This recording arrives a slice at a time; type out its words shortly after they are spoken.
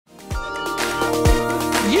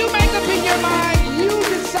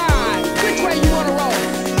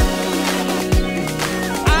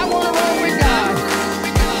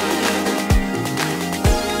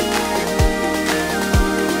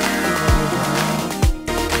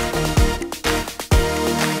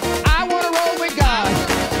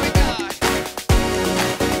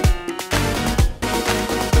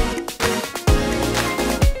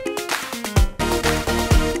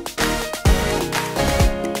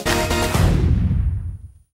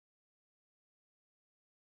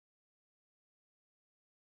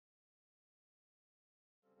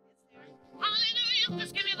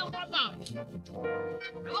of our mouth.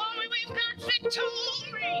 Glory, we've got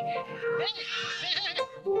victory.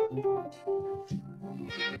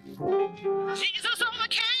 Jesus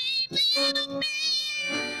overcame the enemy.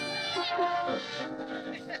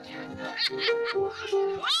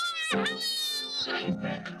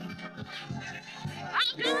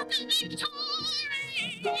 I've got the victory.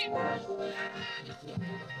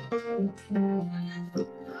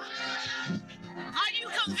 Are you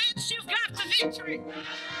convinced you've got the victory?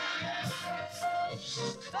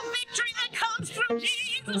 The victory that comes through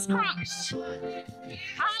Jesus Christ.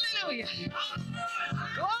 Hallelujah.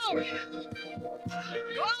 Glory.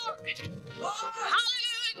 Glory. Hallelujah.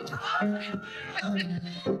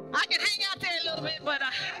 I can hang out there a little bit, but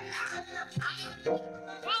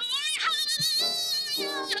glory,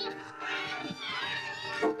 hallelujah.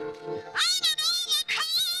 I'm an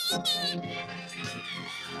overcomer.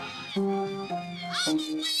 I'm a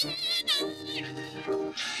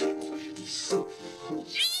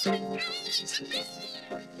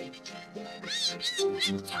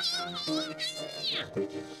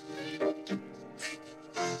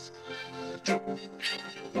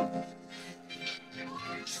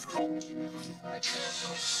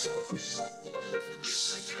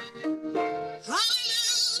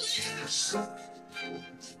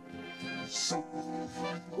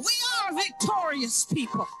we are victorious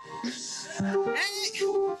people. And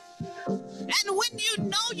when you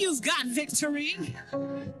know you've got victory,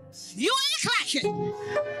 you act like it.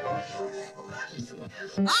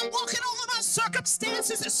 I'm walking over my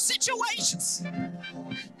circumstances and situations.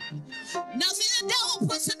 Nothing the devil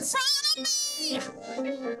puts in front of me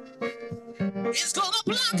is gonna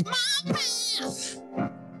block my path.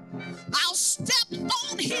 I'll step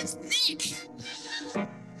on his neck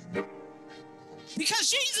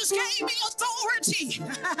because Jesus gave me authority.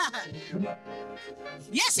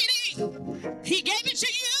 Yes, he did. He gave it to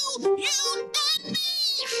you and me.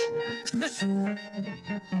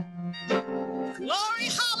 Glory,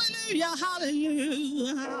 hallelujah,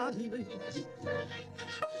 hallelujah, hallelujah.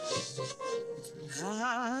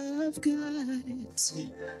 I've got it.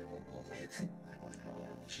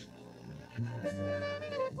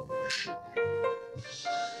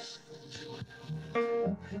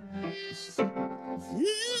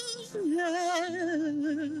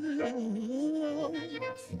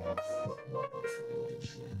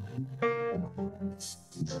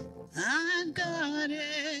 I got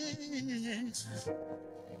it.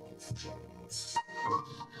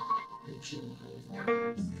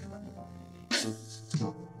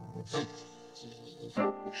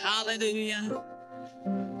 Hallelujah.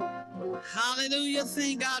 Hallelujah.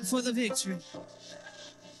 Thank God for the victory.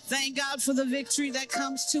 Thank God for the victory that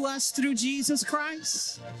comes to us through Jesus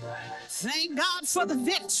Christ. Thank God for the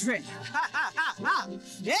victory.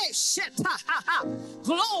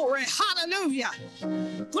 Glory, hallelujah.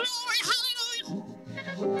 Glory, hallelujah.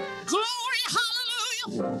 Glory,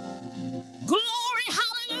 hallelujah. Glory,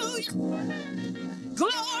 hallelujah.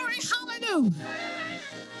 Glory, hallelujah.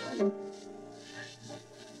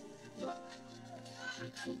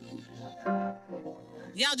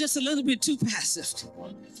 Y'all just a little bit too passive.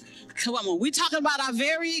 Come on, we're talking about our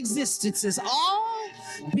very existences, all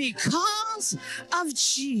because of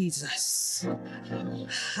Jesus.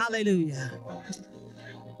 Hallelujah.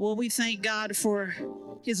 Well, we thank God for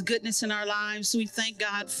his goodness in our lives. We thank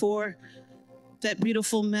God for that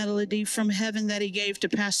beautiful melody from heaven that he gave to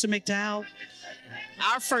Pastor McDowell.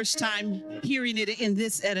 Our first time hearing it in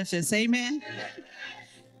this edifice. Amen.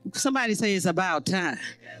 Somebody say it's about time.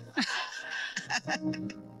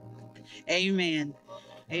 Amen.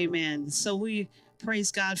 Amen. So we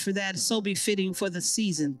praise God for that. It's so befitting for the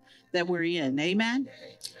season that we're in. Amen.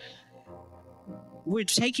 We're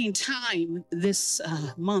taking time this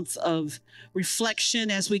month of reflection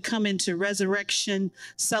as we come into resurrection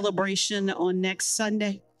celebration on next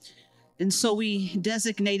Sunday. And so we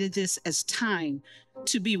designated this as time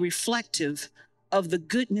to be reflective of the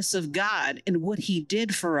goodness of God and what he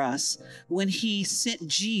did for us when he sent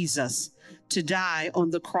Jesus to die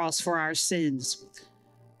on the cross for our sins.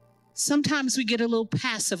 Sometimes we get a little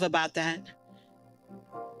passive about that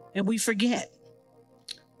and we forget.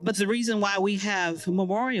 But the reason why we have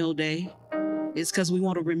Memorial Day is because we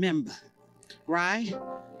want to remember, right?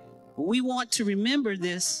 We want to remember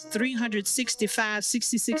this 365,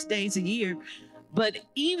 66 days a year. But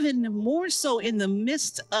even more so in the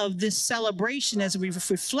midst of this celebration, as we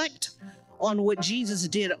reflect on what Jesus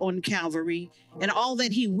did on Calvary and all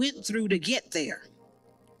that he went through to get there,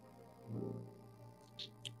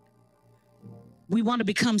 we want to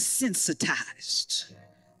become sensitized.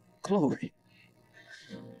 Glory.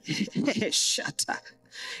 Shut up.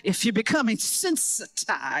 If you're becoming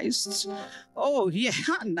sensitized, oh yeah,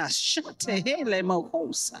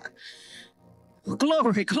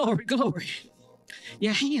 glory, glory, glory.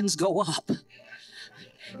 Your hands go up.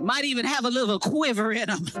 Might even have a little quiver in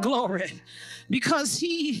them, glory, because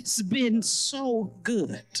he's been so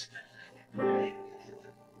good.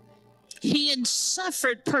 He had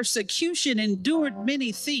suffered persecution, endured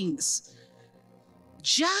many things,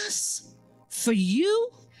 just for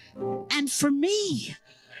you and for me.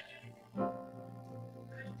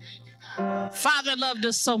 Father loved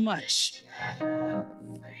us so much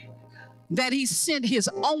that he sent his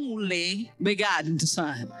only begotten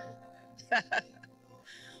son.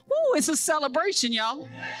 Ooh, it's a celebration, y'all.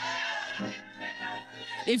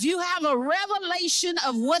 If you have a revelation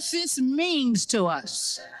of what this means to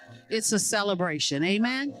us, it's a celebration.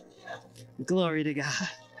 Amen. Glory to God.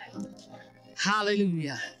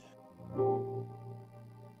 Hallelujah.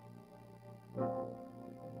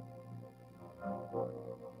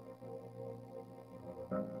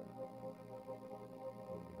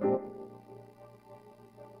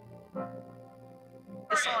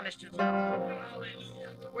 It's on, it's just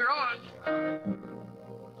we're on.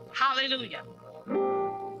 Hallelujah.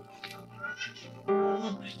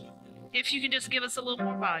 If you can just give us a little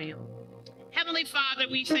more volume. Heavenly Father,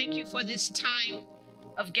 we thank you for this time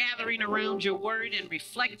of gathering around your word and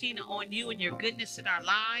reflecting on you and your goodness in our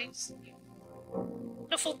lives.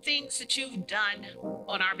 Wonderful things that you've done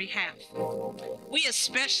on our behalf. We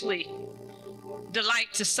especially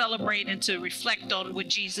delight to celebrate and to reflect on what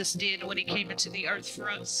Jesus did when he came into the earth for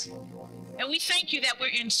us. And we thank you that we're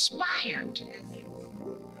inspired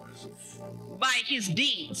by his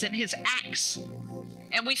deeds and his acts.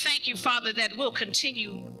 And we thank you, Father, that we'll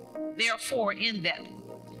continue, therefore, in them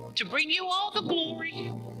to bring you all the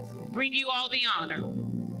glory, bring you all the honor,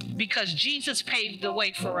 because Jesus paved the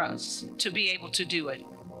way for us to be able to do it.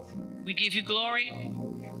 We give you glory,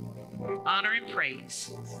 honor, and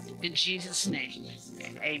praise. In Jesus' name,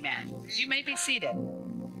 amen. You may be seated.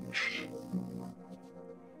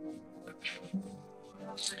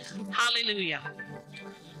 Hallelujah.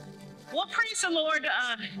 Well, praise the Lord.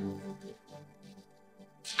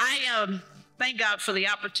 I thank God for the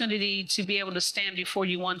opportunity to be able to stand before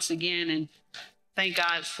you once again, and thank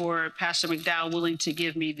God for Pastor McDowell willing to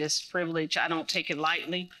give me this privilege. I don't take it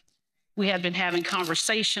lightly. We have been having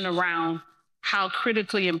conversation around how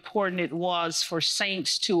critically important it was for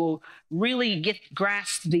saints to really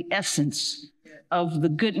grasp the essence of the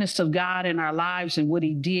goodness of God in our lives and what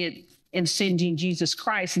he did in sending Jesus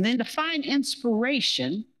Christ, and then to find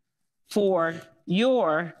inspiration for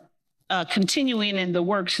your continuing in the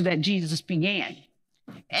works that Jesus began.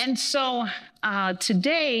 And so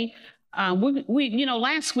today,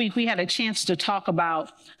 last week we had a chance to talk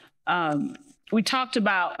about, we talked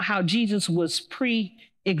about how Jesus was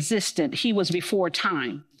pre-existent. He was before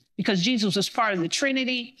time, because Jesus was part of the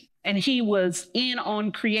Trinity and he was in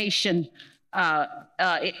on creation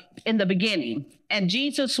in the beginning. And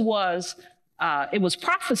Jesus was, it was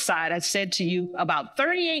prophesied, I said to you, about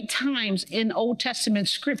 38 times in Old Testament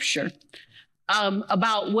scripture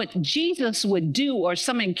about what Jesus would do, or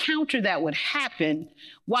some encounter that would happen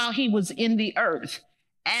while he was in the earth.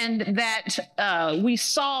 And that we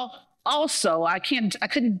saw also,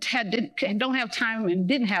 don't have time and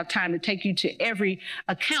didn't have time to take you to every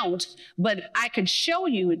account, but I could show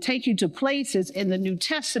you and take you to places in the New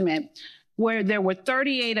Testament where there were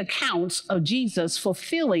 38 accounts of Jesus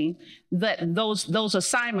fulfilling those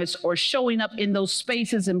assignments, or showing up in those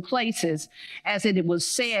spaces and places as it was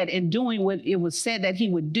said, and doing what it was said that he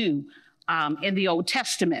would do in the Old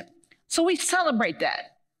Testament. So we celebrate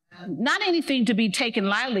that. Not anything to be taken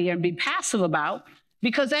lightly and be passive about,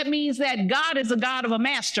 because that means that God is a God of a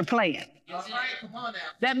master plan. All right, come on now.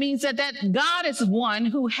 That means that God is one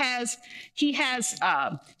who has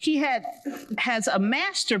a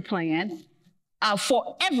master plan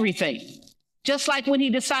for everything. Just like when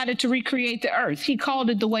he decided to recreate the earth, he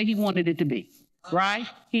called it the way he wanted it to be, right?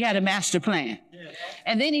 He had a master plan.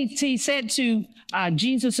 And then he said to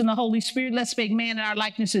Jesus and the Holy Spirit, let's make man in our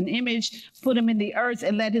likeness and image, put him in the earth,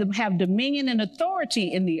 and let him have dominion and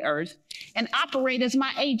authority in the earth and operate as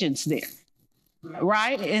my agents there,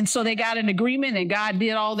 right? And so they got an agreement, and God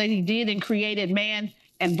did all that he did and created man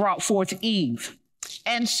and brought forth Eve.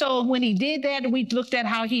 And so when he did that, we looked at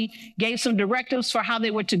how he gave some directives for how they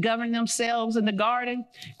were to govern themselves in the garden.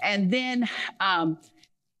 And then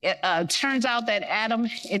it turns out that Adam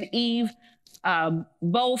and Eve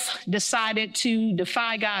both decided to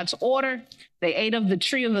defy God's order. They ate of the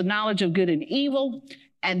tree of the knowledge of good and evil.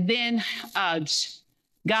 And then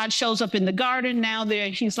God shows up in the garden. Now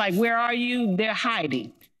he's like, where are you? They're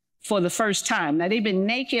hiding. for the first time. Now, they've been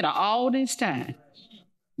naked all this time,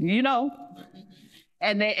 you know,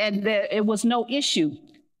 and it was no issue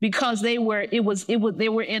because they were in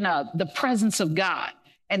the presence of God.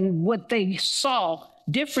 And what they saw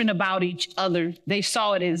different about each other, they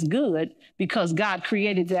saw it as good because God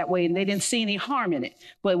created that way and they didn't see any harm in it.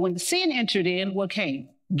 But when sin entered in, what came?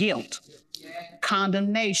 Guilt,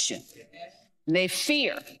 condemnation. They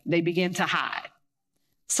fear, they begin to hide.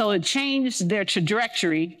 So it changed their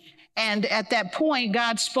trajectory. And at that point,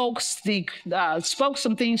 God spoke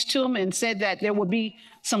some things to them and said that there would be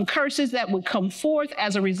some curses that would come forth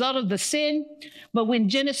as a result of the sin. But when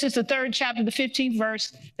Genesis, the 3rd chapter, the 15th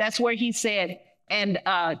verse, that's where he said,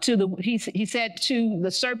 he said to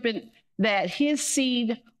the serpent that his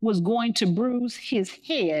seed was going to bruise his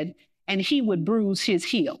head and he would bruise his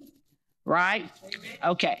heel. Right?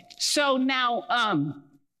 Okay. So now,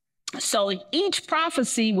 so each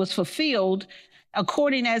prophecy was fulfilled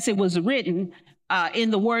according as it was written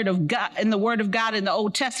in the Word of God, in the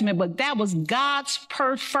Old Testament. But that was God's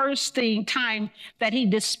first time that he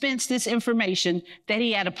dispensed this information, that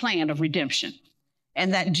he had a plan of redemption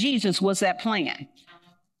and that Jesus was that plan.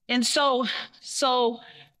 And so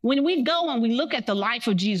when we go and we look at the life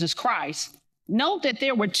of Jesus Christ, note that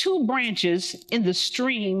there were 2 branches in the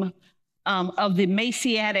stream of the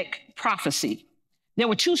Messianic prophecy. There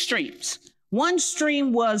were 2 streams. One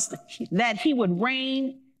stream was that he would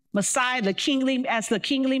reign Messiah, the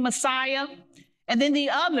kingly Messiah. And then the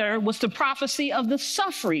other was the prophecy of the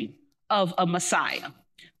suffering of a Messiah.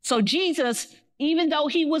 So Jesus, even though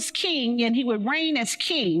he was king and he would reign as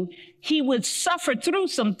king, he would suffer through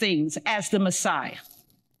some things as the Messiah.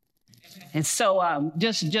 And so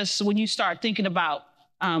just when you start thinking about,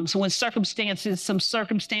 so when some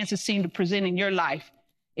circumstances seem to present in your life,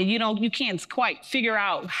 and you can't quite figure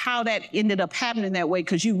out how that ended up happening that way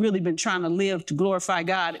because you've really been trying to live to glorify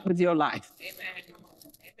God with your life.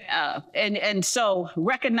 And so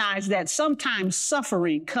recognize that sometimes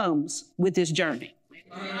suffering comes with this journey.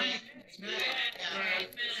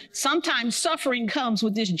 Sometimes suffering comes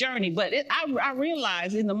with this journey, but I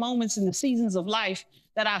realize in the moments and the seasons of life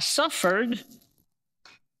that I suffered,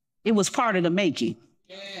 it was part of the making.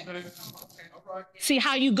 See,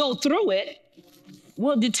 how you go through it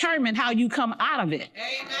will determine how you come out of it.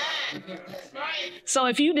 So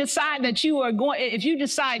if you decide if you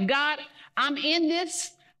decide, God, I'm in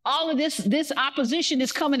this, all of this opposition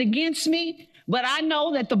is coming against me, but I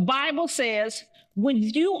know that the Bible says, when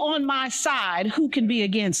you on my side, who can be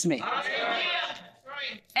against me?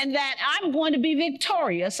 And that I'm going to be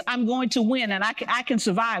victorious. I'm going to win, and I can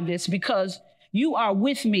survive this because you are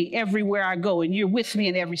with me everywhere I go, and you're with me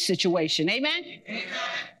in every situation. Amen? Amen.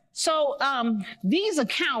 So these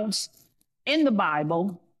accounts in the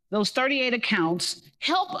Bible, those 38 accounts,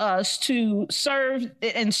 help us to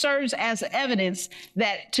serves as evidence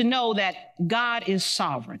to know that God is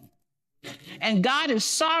sovereign. And God is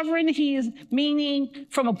sovereign. He is meaning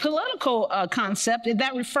from a political concept,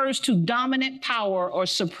 that refers to dominant power or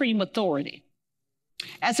supreme authority.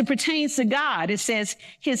 As it pertains to God, it says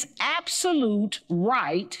his absolute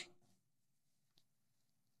right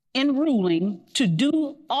in ruling to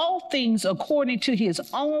do all things according to his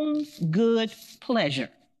own good pleasure.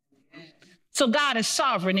 So God is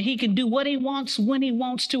sovereign and he can do what he wants, when he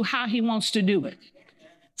wants to, how he wants to do it.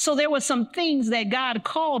 So there were some things that God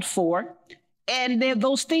called for, and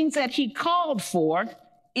those things that he called for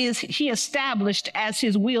is he established as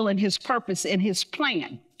his will and his purpose and his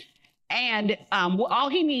plan. And all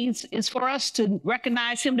he needs is for us to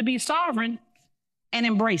recognize him to be sovereign and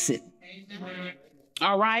embrace it. Amen.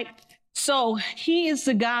 All right. So he is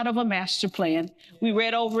the God of a master plan. We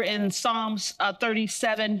read over in Psalms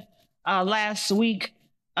 37 last week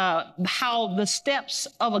how the steps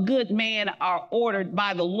of a good man are ordered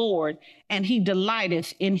by the Lord, and he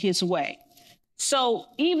delighteth in his way. So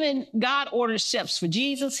even God orders steps for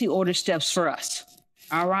Jesus, he orders steps for us.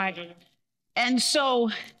 All right. And so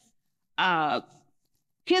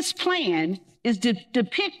his plan is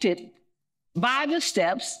depicted by the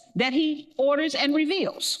steps that he orders and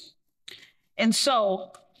reveals. And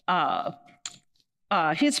so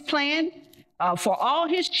his plan for all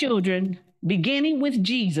his children, beginning with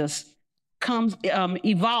Jesus,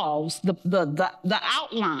 evolves the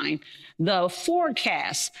outline, the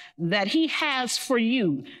forecast that he has for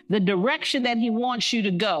you, the direction that he wants you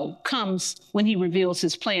to go comes when he reveals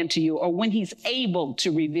his plan to you, or when he's able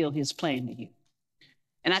to reveal his plan to you.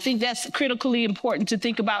 And I think that's critically important to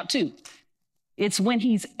think about too. It's when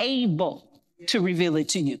he's able to reveal it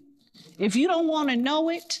to you. If you don't want to know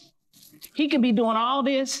it, he could be doing all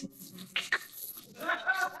this.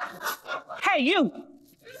 Hey, you.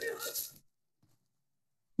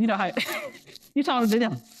 You know how you're talking to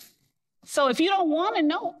them. So if you don't want to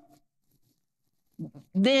know,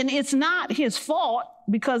 then it's not his fault,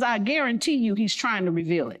 because I guarantee you he's trying to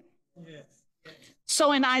reveal it. Yes.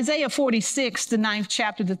 So in Isaiah 46, the 9th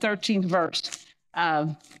chapter, the 13th verse,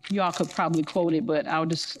 y'all could probably quote it, but I'll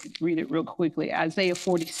just read it real quickly. Isaiah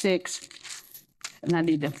 46, and I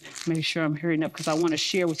need to make sure I'm hurrying up because I want to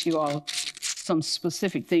share with you all some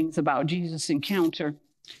specific things about Jesus' encounter.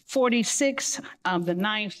 46, the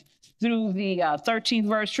 9th through the 13th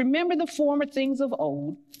verse. Remember the former things of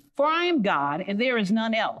old, for I am God and there is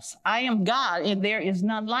none else. I am God and there is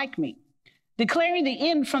none like me, declaring the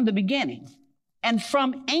end from the beginning, and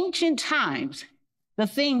from ancient times the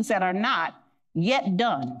things that are not yet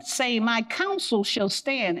done, saying, my counsel shall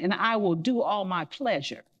stand and I will do all my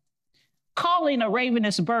pleasure. Calling a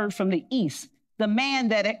ravenous bird from the east, the man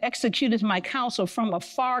that executeth my counsel from a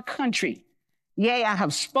far country. Yea, I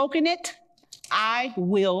have spoken it, I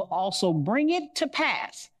will also bring it to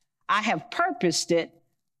pass. I have purposed it,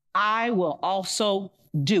 I will also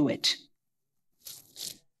do it.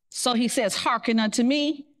 So he says, hearken unto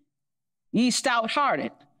me, ye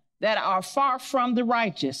stout-hearted, that are far from the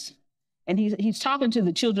righteous. And he's talking to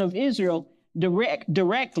the children of Israel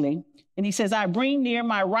directly. And he says, I bring near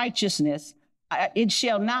my righteousness, it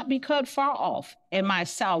shall not be cut far off, and my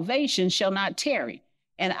salvation shall not tarry.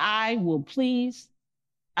 And I will place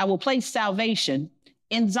salvation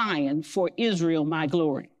in Zion for Israel, my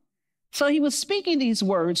glory. So he was speaking these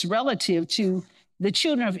words relative to the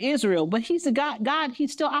children of Israel, but he's a God, he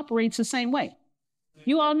still operates the same way.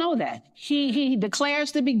 You all know that. He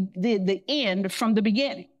declares the end from the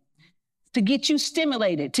beginning to get you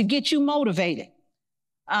stimulated, to get you motivated.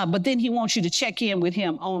 But then he wants you to check in with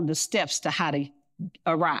him on the steps to how to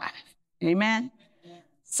arrive. Amen.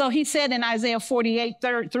 So he said in Isaiah 48,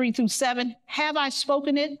 3 through 7, have I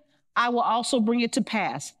spoken it? I will also bring it to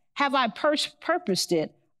pass. Have I purposed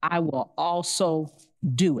it? I will also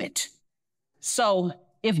do it. So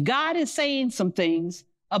if God is saying some things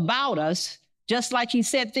about us, just like he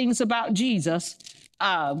said things about Jesus,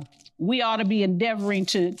 we ought to be endeavoring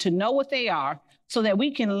to know what they are so that we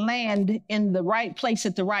can land in the right place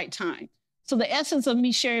at the right time. So the essence of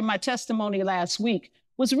me sharing my testimony last week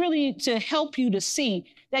was really to help you to see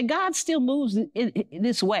that God still moves in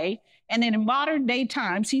this way. And in modern day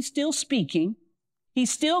times, he's still speaking.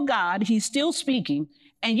 He's still God. He's still speaking.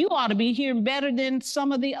 And you ought to be hearing better than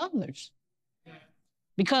some of the others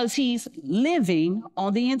because he's living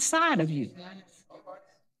on the inside of you.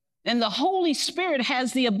 And the Holy Spirit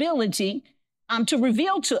has the ability to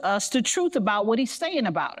reveal to us the truth about what he's saying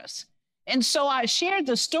about us. And so I shared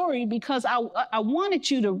the story because I wanted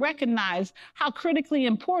you to recognize how critically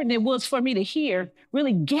important it was for me to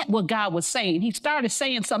really get what God was saying. He started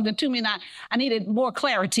saying something to me and I needed more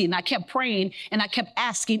clarity, and I kept praying and I kept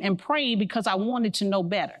asking and praying because I wanted to know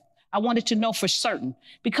better. I wanted to know for certain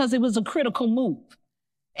because it was a critical move.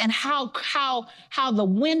 And how the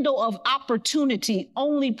window of opportunity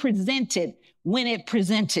only presented when it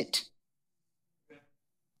presented.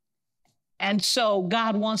 And so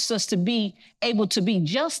God wants us to be able to be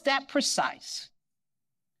just that precise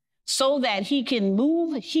so that he can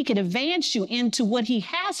move, he can advance you into what he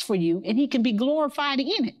has for you, and he can be glorified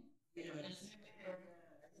in it.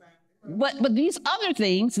 But these other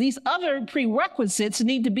things, these other prerequisites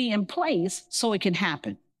need to be in place so it can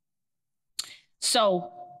happen.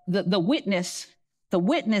 So the witness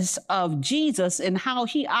of Jesus and how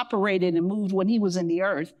he operated and moved when he was in the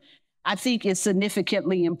earth, I think is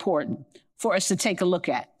significantly important for us to take a look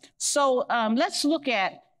at. So let's look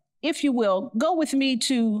at, if you will, go with me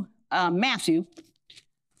to Matthew,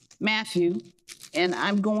 and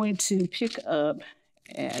I'm going to pick up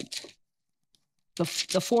at the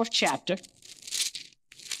 4th chapter.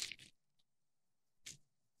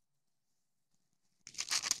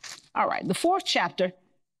 All right, the 4th chapter,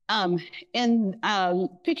 and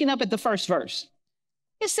picking up at the 1st verse.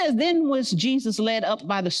 It says, then was Jesus led up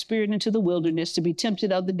by the Spirit into the wilderness to be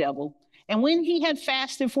tempted of the devil. And when he had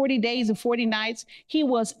fasted 40 days and 40 nights, he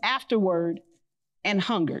was afterward and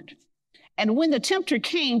hungered. And when the tempter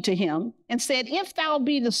came to him and said, if thou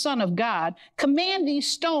be the Son of God, command these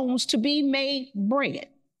stones to be made bread.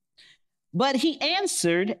 But he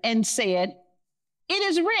answered and said, it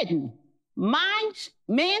is written,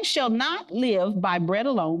 man shall not live by bread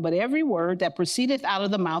alone, but every word that proceedeth out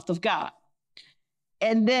of the mouth of God.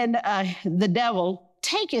 And then the devil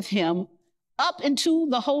taketh him up into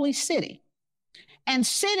the holy city and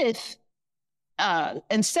setteth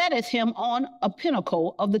him on a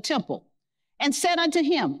pinnacle of the temple and said unto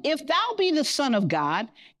him, if thou be the Son of God,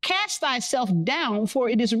 cast thyself down, for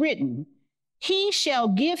it is written, he shall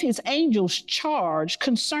give his angels charge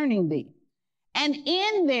concerning thee, and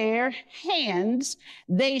in their hands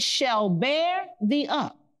they shall bear thee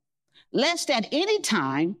up, lest at any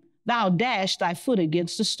time thou dash thy foot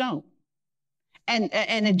against a stone.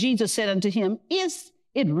 And Jesus said unto him, is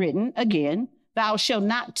it written again, thou shalt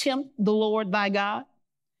not tempt the Lord thy God?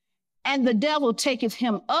 And the devil taketh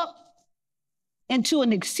him up into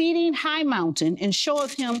an exceeding high mountain, and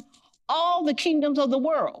showeth him all the kingdoms of the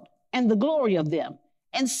world and the glory of them,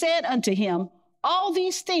 and said unto him, all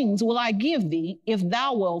these things will I give thee, if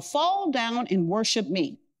thou wilt fall down and worship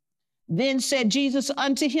me. Then said Jesus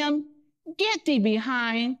unto him, get thee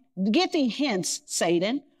hence,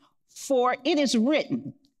 Satan, for it is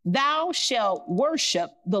written, thou shalt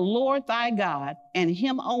worship the Lord thy God, and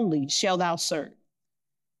him only shalt thou serve.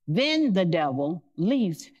 Then the devil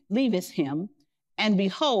leaveth him, and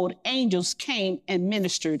behold, angels came and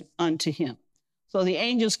ministered unto him. So the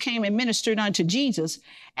angels came and ministered unto Jesus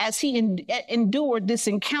as he endured this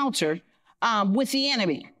encounter with the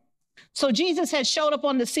enemy. So Jesus had showed up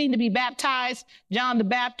on the scene to be baptized. John the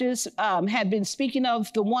Baptist had been speaking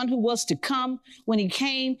of the one who was to come when he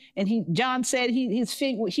came. And John said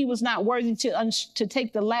he was not worthy to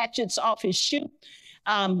take the latchets off his shoe.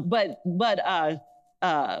 But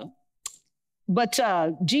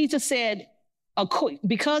Jesus said,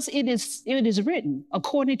 because it is written,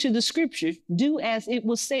 according to the scripture, do as it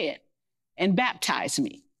was said and baptize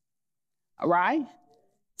me. All right.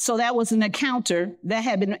 So that was an encounter that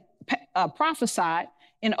had been prophesied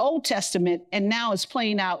in Old Testament, and now is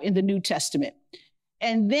playing out in the New Testament.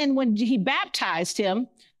 And then when he baptized him,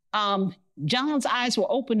 John's eyes were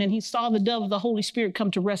open and he saw the dove of the Holy Spirit come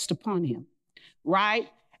to rest upon him. Right.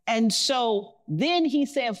 And so then he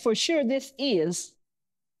said, for sure, this is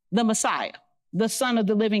the Messiah, the Son of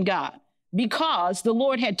the living God, because the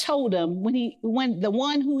Lord had told him when the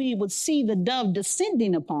one who he would see the dove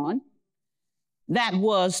descending upon, that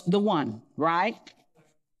was the one, right?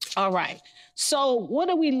 All right. So what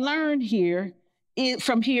do we learn here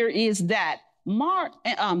from here is that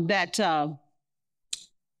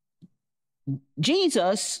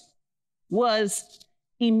Jesus was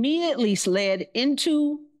immediately led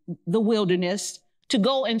into the wilderness to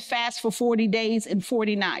go and fast for 40 days and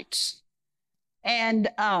 40 nights. And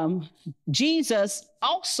Jesus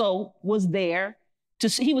also was there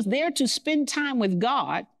he was there to spend time with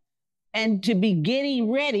God and to be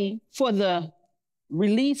getting ready for the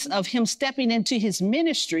release of him stepping into his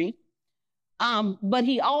ministry. But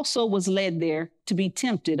he also was led there to be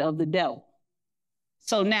tempted of the devil.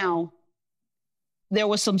 So now there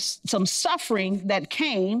was some suffering that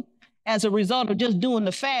came as a result of just doing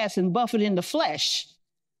the fast and buffeting the flesh.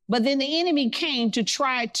 But then the enemy came to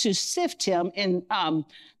try to sift him and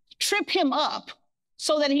trip him up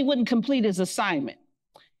so that he wouldn't complete his assignment.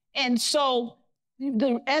 And so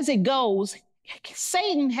as it goes,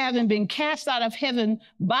 Satan, having been cast out of heaven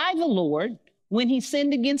by the Lord when he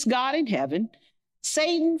sinned against God in heaven,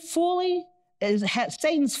 Satan's full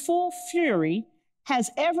fury has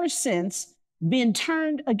ever since been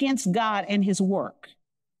turned against God and his work.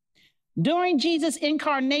 During Jesus'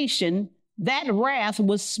 incarnation, that wrath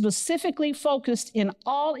was specifically focused in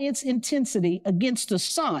all its intensity against the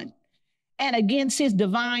Son and against his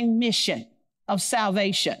divine mission of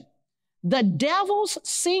salvation. The devil's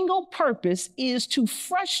single purpose is to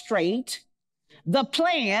frustrate the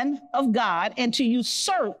plan of God and to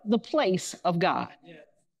usurp the place of God. Yeah.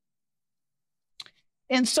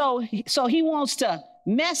 And so he wants to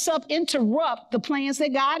mess up, interrupt the plans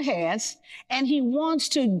that God has, and he wants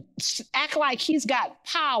to act like he's got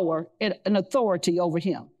power and authority over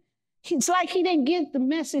him. It's like he didn't get the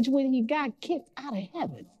message when he got kicked out of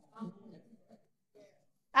heaven.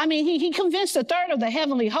 I mean, he convinced a third of the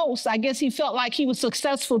heavenly hosts. I guess he felt like he was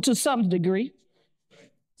successful to some degree.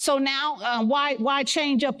 So now, why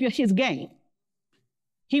change up his game?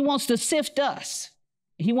 He wants to sift us.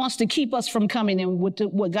 He wants to keep us from coming in with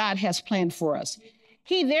what God has planned for us.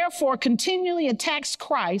 He therefore continually attacks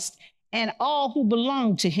Christ and all who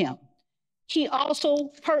belong to him. He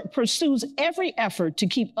also pursues every effort to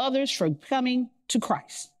keep others from coming to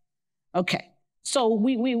Christ. Okay, so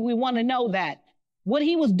we want to know that what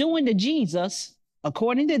he was doing to Jesus,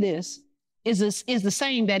 according to this, is the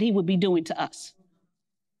same that he would be doing to us.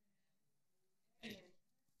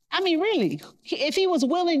 I mean, really, if he was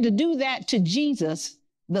willing to do that to Jesus,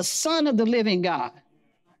 the Son of the living God,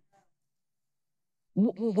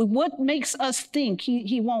 what makes us think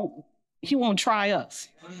he won't try us?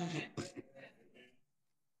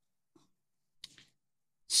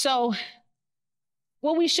 So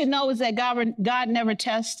what we should know is that God never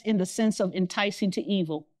tests in the sense of enticing to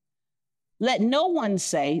evil. Let no one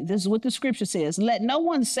say, this is what the scripture says, let no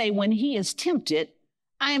one say when he is tempted,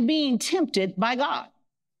 I am being tempted by God.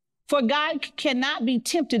 For God cannot be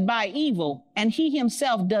tempted by evil, and he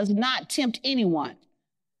himself does not tempt anyone.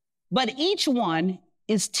 But each one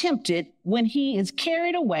is tempted when he is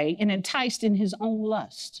carried away and enticed in his own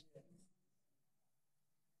lust.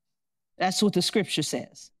 That's what the scripture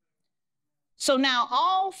says. So now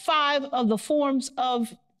all 5 of the forms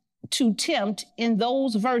of to tempt in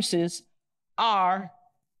those verses are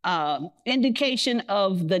indication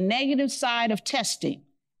of the negative side of testing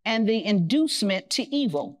and the inducement to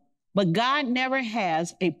evil. But God never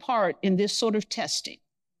has a part in this sort of testing.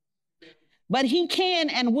 But he can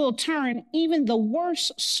and will turn even the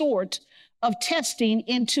worst sort of testing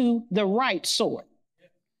into the right sort.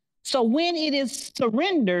 So when it is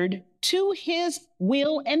surrendered to his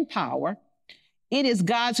will and power, it is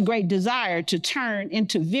God's great desire to turn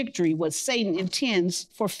into victory what Satan intends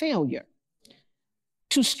for failure,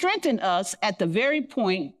 to strengthen us at the very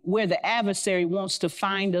point where the adversary wants to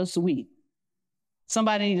find us weak.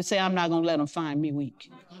 Somebody need to say, I'm not going to let him find me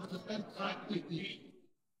weak.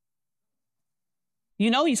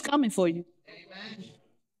 You know he's coming for you. Amen.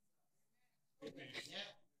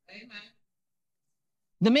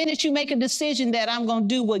 The minute you make a decision that I'm going to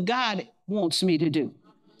do what God wants me to do,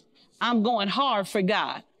 I'm going hard for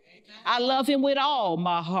God. I love him with all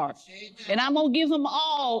my heart, and I'm going to give him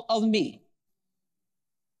all of me.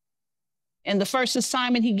 And the first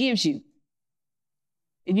assignment he gives you,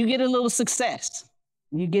 and you get a little success,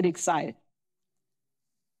 you get excited.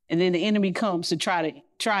 And then the enemy comes to try to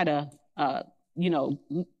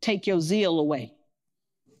take your zeal away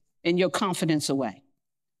and your confidence away.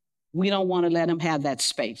 We don't want to let him have that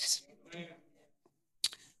space.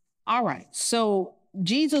 All right, so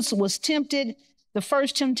Jesus was tempted. The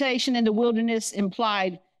first temptation in the wilderness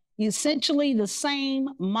implied essentially the same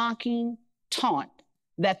mocking taunt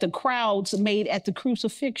that the crowds made at the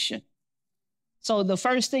crucifixion. So the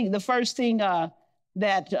first thing that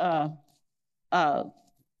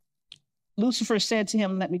Lucifer said to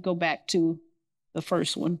him, let me go back to the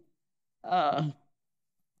first one. I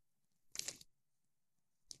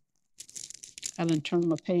done turned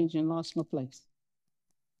my page and lost my place.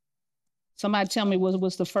 Somebody tell me what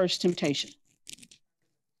was the first temptation?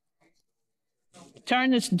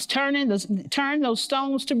 Turn those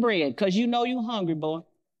stones to bread, because you know you're hungry, boy.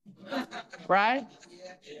 Right?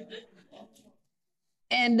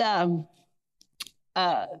 And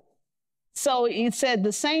so it said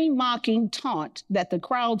the same mocking taunt that the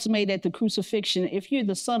crowds made at the crucifixion, if you're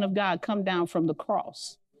the Son of God, come down from the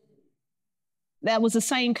cross. That was the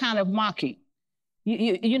same kind of mocking.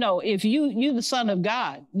 You know, if you're the Son of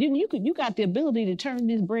God, you got the ability to turn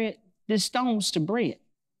these stones to bread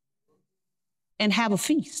and have a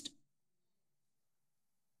feast.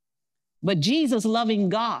 But Jesus, loving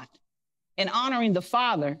God and honoring the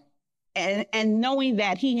Father, and knowing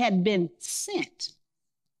that he had been sent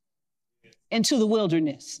into the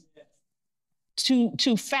wilderness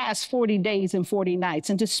to fast 40 days and 40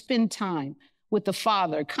 nights and to spend time with the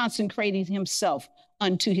Father, consecrating himself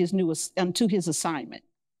unto his assignment.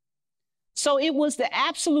 So it was the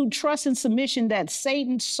absolute trust and submission that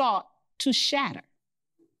Satan sought to shatter.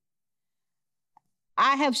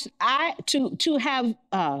 To have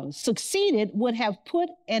succeeded would have put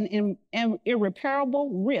an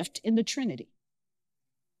irreparable rift in the Trinity.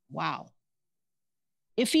 Wow.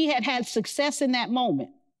 If he had had success in that moment,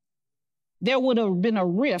 there would have been a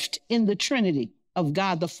rift in the Trinity of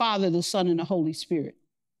God, the Father, the Son, and the Holy Spirit.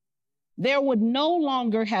 There would no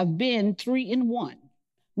longer have been 3 in 1,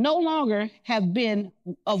 no longer have been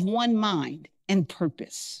of one mind and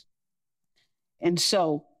purpose. And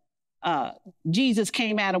so Jesus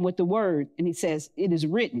came at him with the word, and he says, it is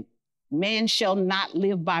written, man shall not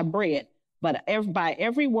live by bread, but by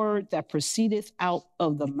every word that proceedeth out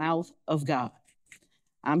of the mouth of God.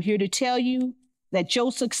 I'm here to tell you that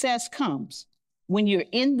your success comes when you're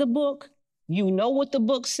in the book, you know what the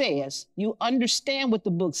book says, you understand what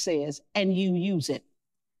the book says, and you use it.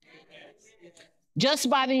 Just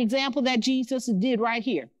by the example that Jesus did right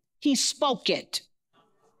here. He spoke it,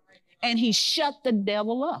 and he shut the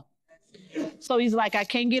devil up. So he's like, I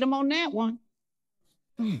can't get him on that one.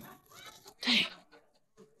 Dang.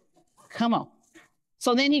 Come on.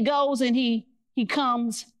 So then he goes and he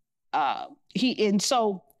comes, then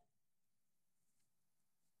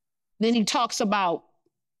he talks about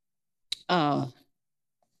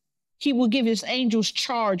he will give his angels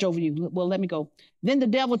charge over you. Well, let me go. Then the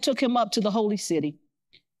devil took him up to the holy city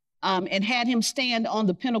and had him stand on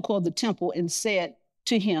the pinnacle of the temple and said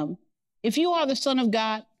to him, if you are the Son of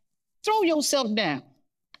God, throw yourself down.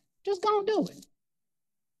 Just go and do it.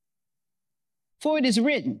 For it is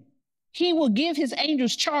written, he will give his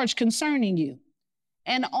angels charge concerning you,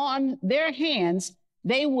 and on their hands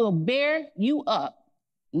they will bear you up,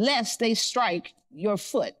 lest they strike your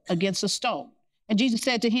foot against a stone. And Jesus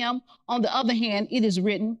said to him, on the other hand, it is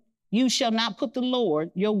written, you shall not put the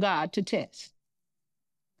Lord your God to test.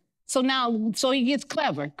 So he gets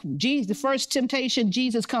clever. The first temptation,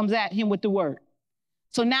 Jesus comes at him with the word.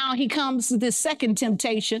 So now he comes to this second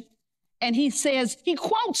temptation, and he says, he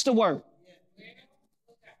quotes the word.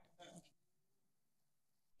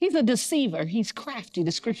 He's a deceiver. He's crafty,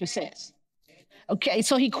 the scripture says. Okay,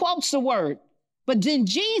 so he quotes the word. But then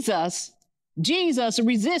Jesus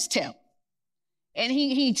resists him. And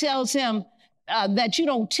he tells him that you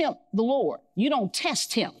don't tempt the Lord. You don't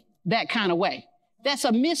test him that kind of way. That's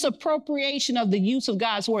a misappropriation of the use of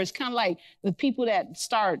God's word. It's kind of like the people that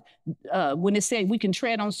start, when they say we can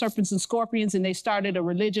tread on serpents and scorpions, and they started a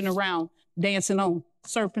religion around dancing on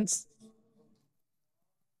serpents.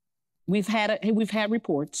 We've had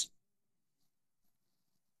reports.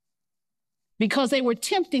 Because they were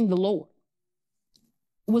tempting the Lord.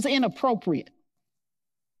 It was inappropriate.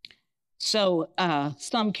 So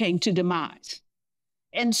some came to demise.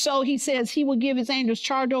 And so he says he will give his angels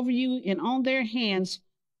charge over you, and on their hands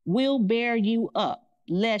will bear you up,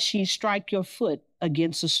 lest ye strike your foot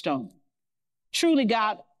against a stone. Truly,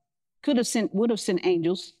 God would have sent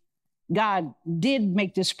angels. God did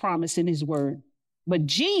make this promise in his word, but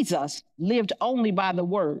Jesus lived only by the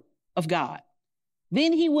word of God.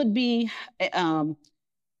 Then he would be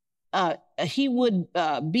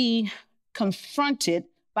confronted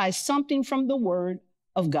by something from the word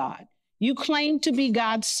of God. You claim to be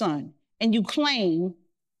God's son, and you claim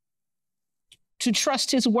to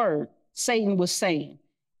trust his word, Satan was saying.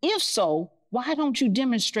 If so, why don't you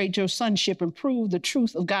demonstrate your sonship and prove the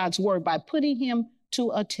truth of God's word by putting him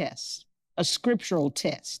to a test, a scriptural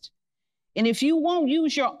test? And if you won't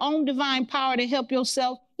use your own divine power to help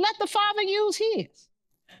yourself, let the Father use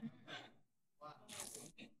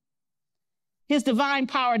his divine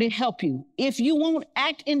power to help you. If you won't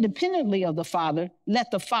act independently of the Father, let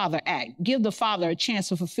the Father act. Give the Father a chance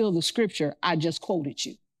to fulfill the scripture I just quoted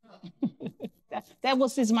you. that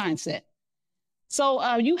was his mindset.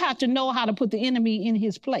 So you have to know how to put the enemy in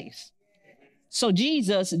his place. So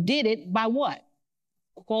Jesus did it by what?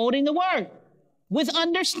 Quoting the word with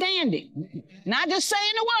understanding. Not just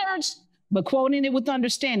saying the words, but quoting it with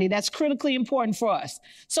understanding. That's critically important for us.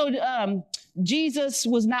 So Jesus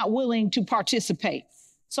was not willing to participate.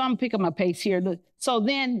 So I'm picking my pace here. So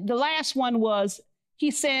then the last one was,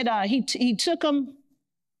 he said he took him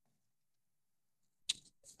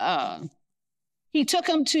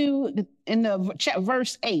to, in the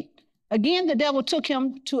verse 8, again, the devil took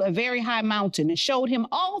him to a very high mountain and showed him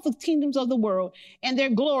all the kingdoms of the world and their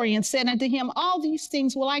glory, and said unto him, all these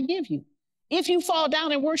things will I give you, if you fall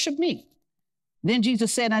down and worship me. Then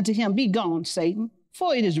Jesus said unto him, be gone, Satan,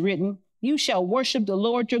 for it is written, you shall worship the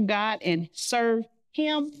Lord your God and serve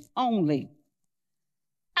him only.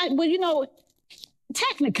 Well, you know,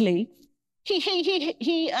 technically, he is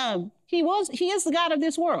the God of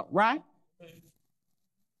this world, right?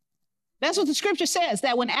 That's what the scripture says,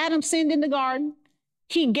 that when Adam sinned in the garden,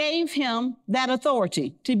 he gave him that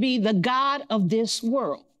authority to be the God of this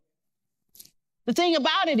world. The thing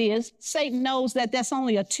about it is, Satan knows that that's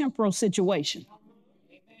only a temporal situation.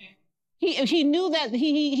 He knew that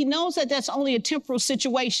he knows that that's only a temporal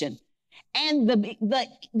situation. And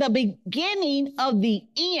the beginning of the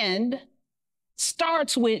end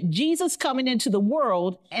starts with Jesus coming into the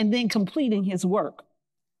world and then completing his work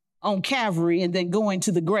on Calvary, and then going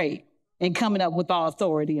to the grave and coming up with all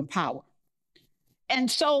authority and power.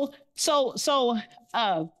 And so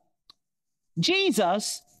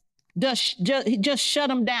Jesus just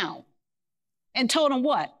shut him down and told him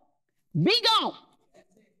what? Be gone.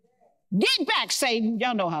 Get back, Satan.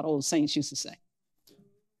 Y'all know how the old saints used to say.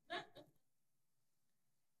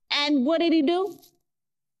 And what did he do?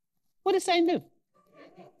 What did Satan do?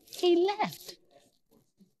 He left.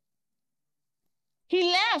 He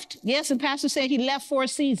left. Yes, and Pastor said he left for a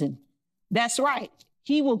season. That's right.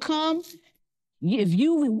 He will come. If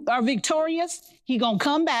you are victorious, he going to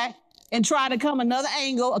come back and try to come another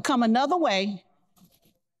angle or come another way.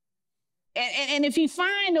 And if he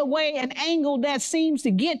find a way, an angle that seems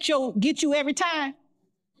to get you every time,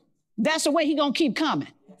 that's the way he going to keep coming.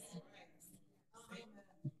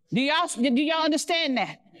 Do y'all understand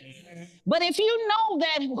that? But if you know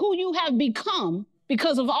that who you have become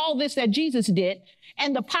because of all this that Jesus did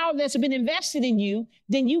and the power that's been invested in you,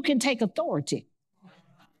 then you can take authority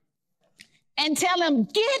and tell him,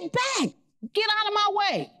 get back, get out of my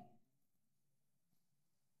way.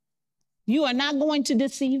 You are not going to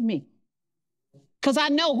deceive me. because I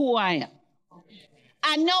know who I am.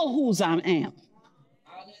 I know whose I am.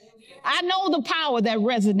 I know the power that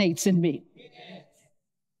resonates in me.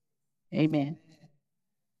 Amen.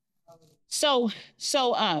 So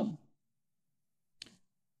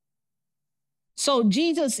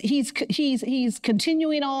Jesus, he's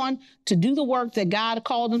continuing on to do the work that God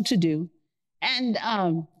called him to do. And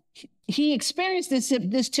he experienced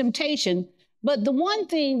this temptation. But the one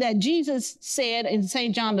thing that Jesus said in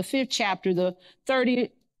St. John, the 5th chapter, the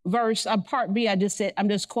 30th verse, part B, I'm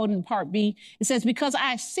just quoting part B. It says, because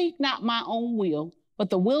I seek not my own will, but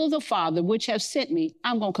the will of the Father, which has sent me,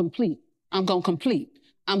 I'm going to complete. I'm going to complete.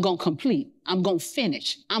 I'm going to complete. I'm going to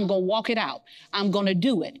finish. I'm going to walk it out. I'm going to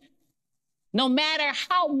do it. No matter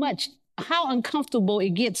how uncomfortable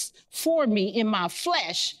it gets for me in my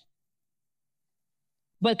flesh,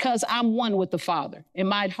 because I'm one with the Father and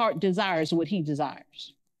my heart desires what he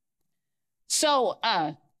desires. So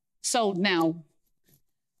now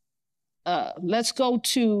let's go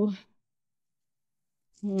to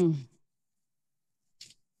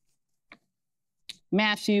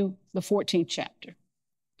Matthew, the 14th chapter.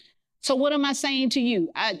 So what am I saying to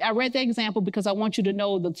you? I read the example because I want you to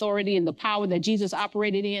know the authority and the power that Jesus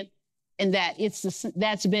operated in, and that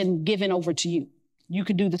that's been given over to you. You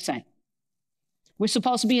can do the same. We're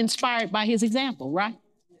supposed to be inspired by his example, right?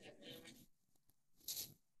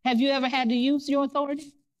 Have you ever had to use your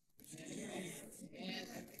authority?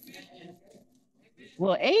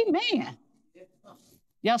 Well, amen.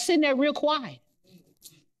 Y'all sitting there real quiet.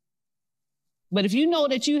 But if you know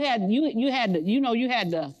that you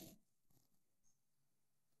had to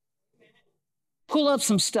pull up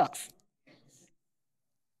some stuff,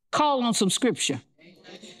 call on some scripture,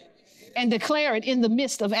 and declare it in the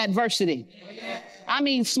midst of adversity. I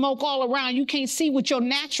mean, smoke all around. You can't see with your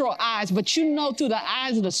natural eyes, but you know through the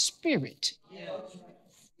eyes of the Spirit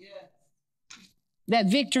that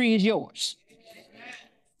victory is yours.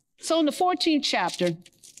 So in the 14th chapter,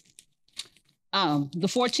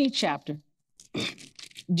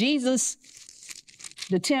 Jesus,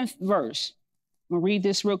 the 10th verse, I'm gonna read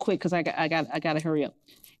this real quick because I got to hurry up.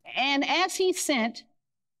 And as he sent,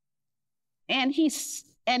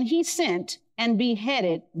 he sent and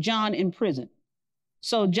beheaded John in prison.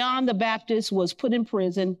 So John the Baptist was put in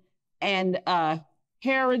prison, and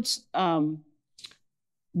Herod's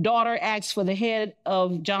daughter asked for the head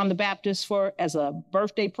of John the Baptist as a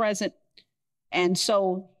birthday present. And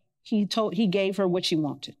so he gave her what she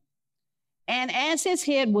wanted. And as his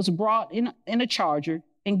head was brought in a charger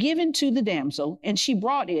and given to the damsel, and she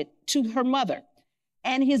brought it to her mother.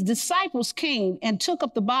 And his disciples came and took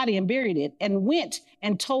up the body and buried it, and went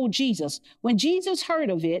and told Jesus. When Jesus heard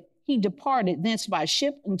of it, he departed thence by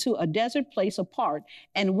ship into a desert place apart.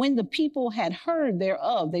 And when the people had heard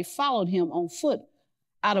thereof, they followed him on foot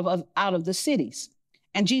out of the cities.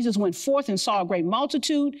 And Jesus went forth and saw a great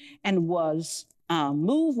multitude, and was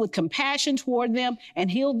moved with compassion toward them,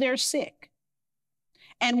 and healed their sick.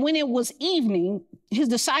 And when it was evening, his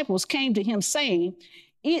disciples came to him, saying,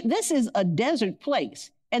 this is a desert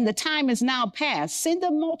place, and the time is now past. Send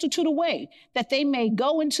the multitude away, that they may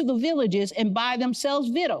go into the villages and buy themselves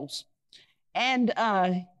victuals. And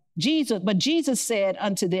Jesus said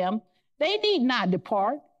unto them, they need not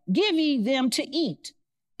depart. Give ye them to eat.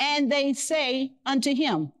 And they say unto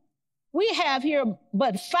him, we have here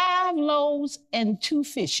but 5 loaves and 2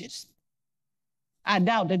 fishes. I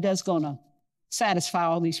doubt that that's going to satisfy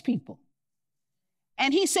all these people.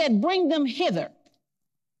 And he said, bring them hither.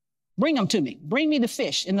 Bring them to me. Bring me the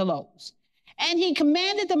fish and the loaves. And he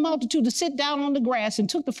commanded the multitude to sit down on the grass, and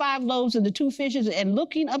took the 5 loaves and the 2 fishes, and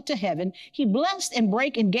looking up to heaven, he blessed and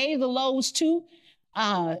brake and gave the loaves to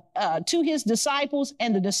his disciples,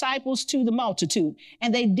 and the disciples to the multitude.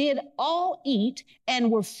 And they did all eat and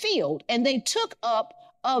were filled. And they took up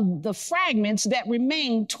of the fragments that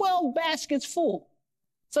remained 12 baskets full.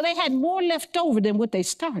 So they had more left over than what they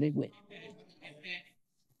started with.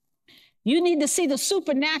 You need to see the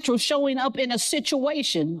supernatural showing up in a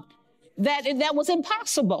situation that was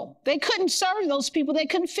impossible. They couldn't serve those people. They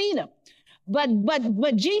couldn't feed them.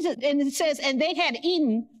 But Jesus, and it says, and they had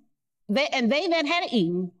eaten, they that had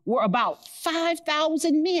eaten were about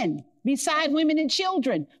 5,000 men, beside women and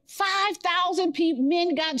children. 5,000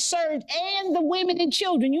 men got served, and the women and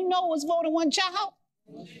children. You know it was more than one child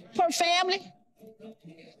per family.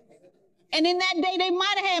 And in that day, they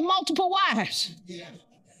might have had multiple wives.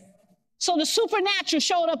 So the supernatural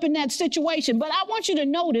showed up in that situation. But I want you to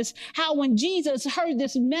notice how when Jesus heard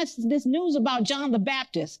this news about John the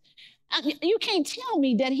Baptist, you can't tell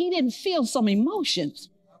me that he didn't feel some emotions.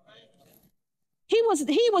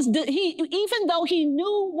 Even though he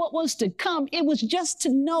knew what was to come, it was just to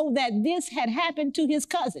know that this had happened to his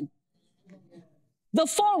cousin, the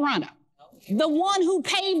forerunner, the one who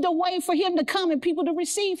paved the way for him to come and people to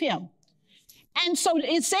receive him. And so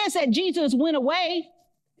it says that Jesus went away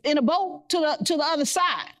in a boat to the other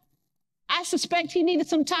side. I suspect he needed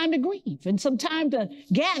some time to grieve and some time to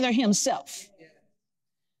gather himself.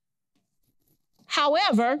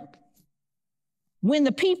 However, when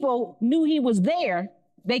the people knew he was there,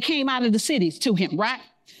 they came out of the cities to him, right?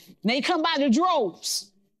 And they come by the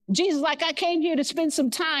droves. Jesus like, I came here to spend some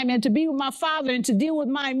time and to be with my Father and to deal with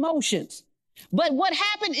my emotions. But what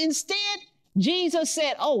happened instead, Jesus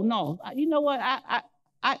said, oh, no, you know what?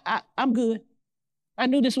 I'm good. I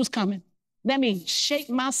knew this was coming. Let me shake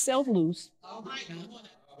myself loose.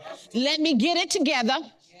 Let me get it together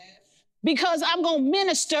because I'm going to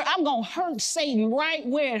minister. I'm going to hurt Satan right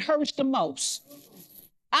where it hurts the most.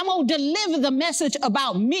 I'm going to deliver the message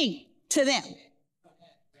about me to them.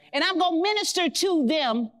 And I'm going to minister to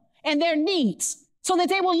them and their needs so that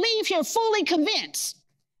they will leave here fully convinced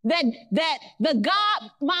that the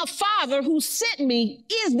God, my Father who sent me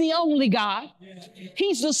is the only God.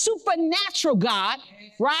 He's the supernatural God,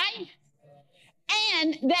 right?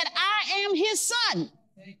 And that I am his son.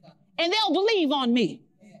 And they'll believe on me.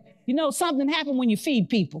 You know, something happened when you feed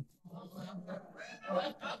people.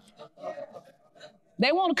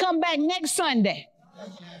 They want to come back next Sunday.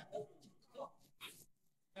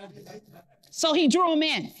 So he drew them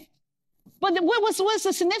in. But what's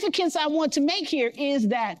the significance I want to make here is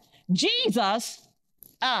that Jesus,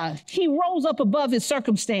 he rose up above his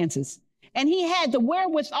circumstances. And he had the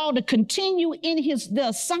wherewithal to continue in the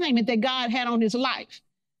assignment that God had on his life.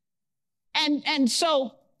 And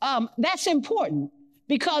so that's important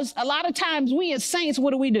because a lot of times we as saints,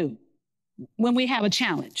 what do? When we have a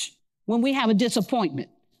challenge, when we have a disappointment,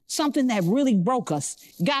 something that really broke us,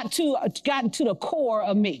 got to the core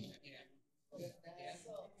of me.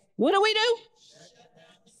 What do?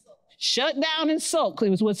 Shut down and sulk, it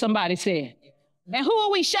was what somebody said. And who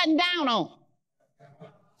are we shutting down on?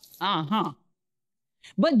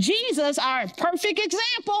 But Jesus, our perfect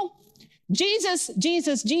example, Jesus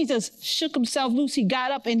shook himself loose. He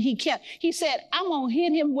got up and he said, I'm going to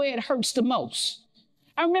hit him where it hurts the most.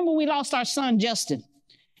 I remember we lost our son, Justin.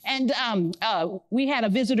 And we had a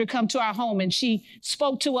visitor come to our home and she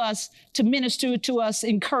spoke to us to minister to us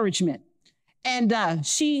encouragement. And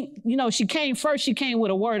she came first, she came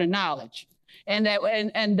with a word of knowledge. And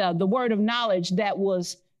the word of knowledge that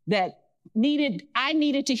I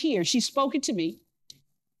needed to hear. She spoke it to me.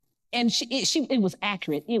 And it was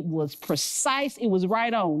accurate. It was precise. It was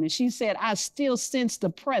right on. And she said, I still sense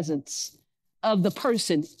the presence of the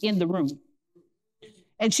person in the room.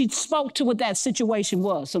 And she spoke to what that situation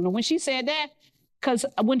was. So when she said that, because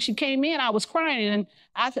when she came in, I was crying. And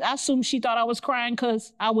I assumed she thought I was crying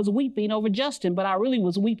because I was weeping over Justin, but I really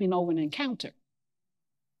was weeping over an encounter.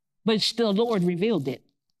 But the Lord revealed it.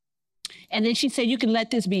 And then she said, you can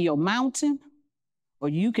let this be your mountain, or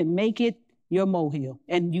you can make it your molehill,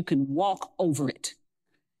 and you can walk over it.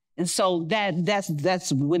 And so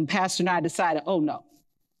that's when Pastor and I decided, oh no,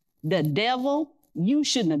 the devil, you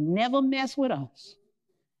shouldn't have never messed with us.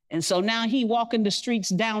 And so now he walking the streets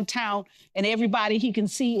downtown, and everybody he can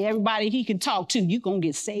see, everybody he can talk to, you're going to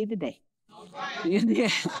get saved today. Yeah.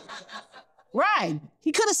 Right.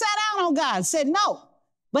 He could have sat down on God, said no.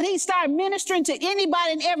 But he started ministering to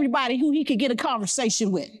anybody and everybody who he could get a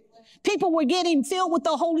conversation with. People were getting filled with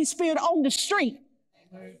the Holy Spirit on the street.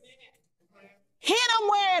 Hit them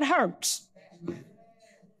where it hurts.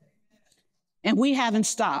 And we haven't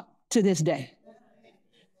stopped to this day.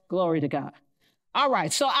 Glory to God. All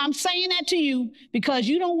right, so I'm saying that to you because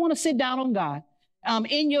you don't want to sit down on God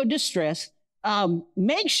in your distress.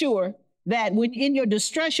 Make sure that when in your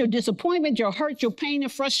distress, your disappointment, your hurt, your pain,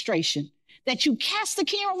 and frustration, that you cast the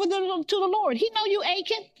care over to the Lord. He knows you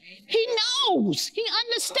aching. He knows. He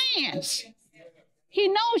understands. He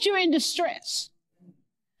knows you're in distress.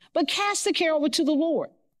 But cast the care over to the Lord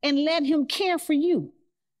and let him care for you.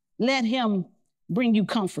 Let him bring you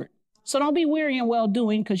comfort. So don't be weary in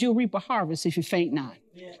well-doing, because you'll reap a harvest if you faint not.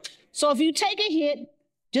 So if you take a hit,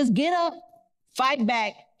 just get up, fight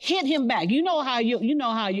back, hit him back. You know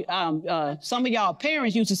how some of y'all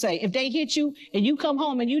parents used to say, if they hit you and you come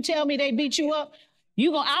home and you tell me they beat you up,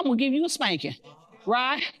 I'm gonna give you a spanking,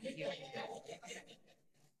 right?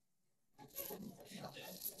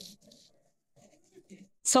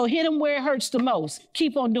 So hit them where it hurts the most.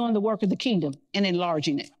 Keep on doing the work of the kingdom and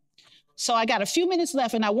enlarging it. So I got a few minutes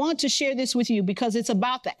left, and I want to share this with you because it's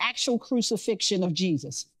about the actual crucifixion of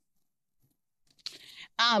Jesus.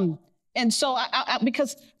 And so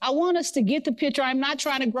because I want us to get the picture, I'm not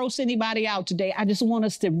trying to gross anybody out today. I just want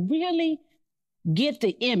us to really get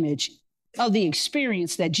the image of the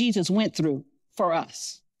experience that Jesus went through for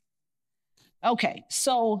us. Okay,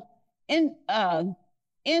 so in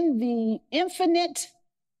the infinite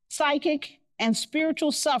psychic and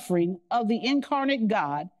spiritual suffering of the incarnate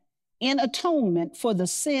God in atonement for the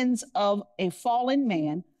sins of a fallen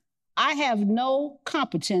man, I have no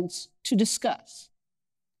competence to discuss.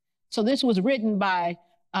 So this was written by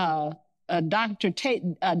Dr.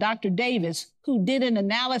 Davis, who did an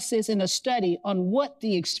analysis and a study on what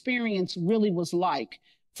the experience really was like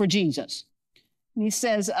for Jesus. And he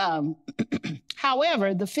says,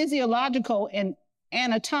 however, the physiological and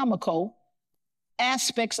anatomical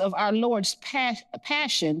aspects of our Lord's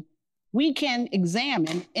passion we can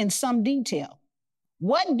examine in some detail.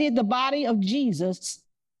 What did the body of Jesus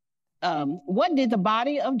of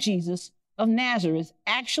Nazareth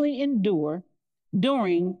actually endure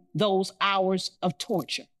during those hours of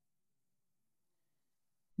torture?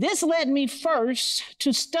 This led me first to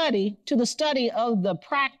the study of the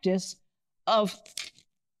practice of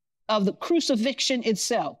the crucifixion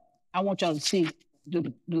itself. I want y'all to see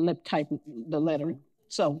the lettering.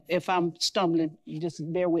 So if I'm stumbling, just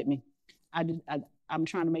bear with me. I'm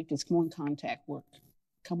trying to make this one contact work.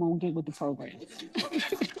 Come on, get with the program.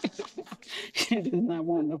 It is not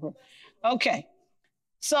wonderful. Okay.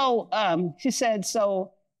 So he said,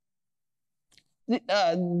 so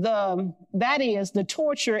that is the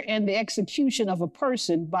torture and the execution of a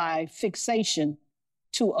person by fixation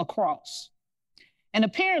to a cross. And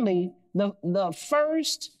apparently the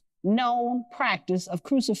first known practice of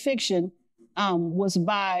crucifixion was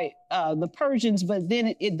by the Persians, but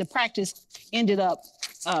then the practice ended up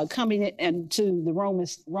coming into the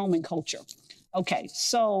Roman culture. Okay,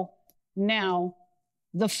 so now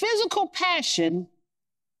the physical passion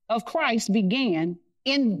of Christ began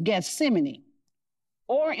in Gethsemane,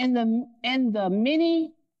 or in the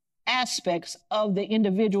many aspects of the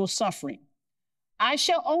individual suffering. I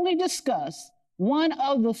shall only discuss one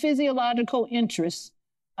of the physiological interests,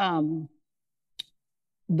 the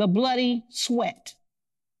bloody sweat.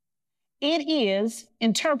 It is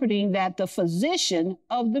interpreting that the physician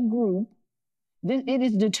of the group,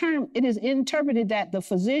 it is interpreted that the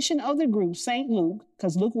physician of the group, St. Luke,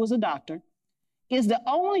 because Luke was a doctor, is the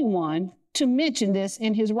only one to mention this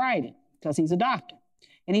in his writing, because he's a doctor.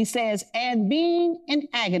 And he says, and being in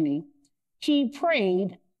agony, he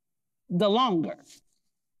prayed the longer,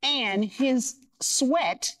 and his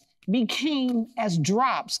sweat became as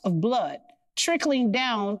drops of blood trickling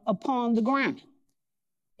down upon the ground.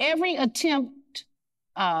 Every attempt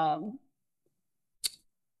had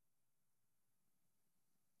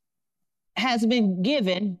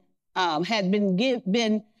been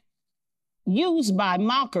used by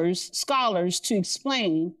mockers, scholars, to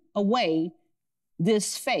explain away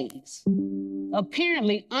this phase,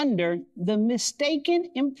 apparently under the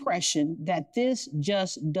mistaken impression that this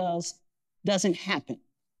just doesn't happen.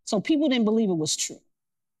 So people didn't believe it was true,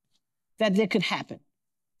 that it could happen.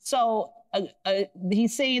 So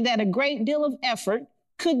he's saying that a great deal of effort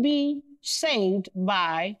could be saved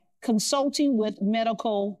by consulting with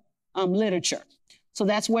medical literature. So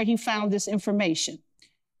that's where he found this information.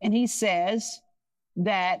 And he says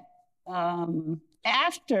that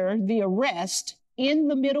after the arrest, in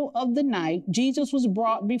the middle of the night, Jesus was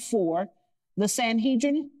brought before the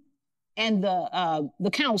Sanhedrin and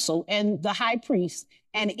the council and the high priest.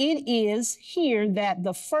 And it is here that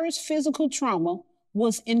the first physical trauma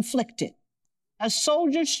was inflicted. A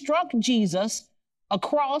soldier struck Jesus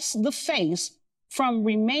across the face from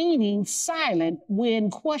remaining silent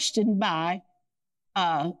when questioned by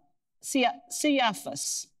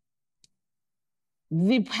Caiaphas.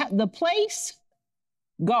 The palace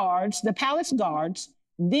guards,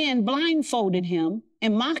 then blindfolded him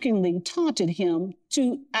and mockingly taunted him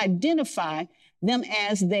to identify them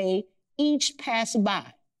as they each passed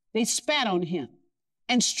by. They spat on him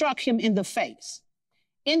and struck him in the face.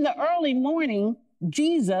 In the early morning,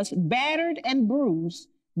 Jesus, battered and bruised,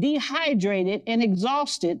 dehydrated and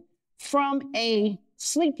exhausted from a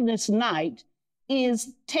sleepless night,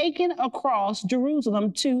 is taken across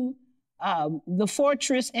Jerusalem to the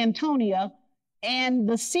fortress Antonia and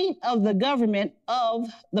the seat of the government of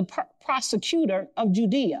the prosecutor of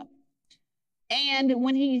Judea. And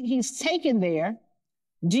when he's taken there,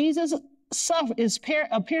 Jesus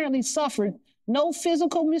apparently suffered no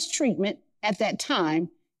physical mistreatment at that time,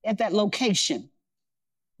 at that location.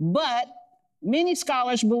 But many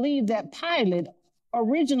scholars believe that Pilate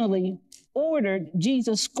originally ordered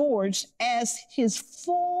Jesus scourged as his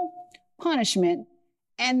full punishment,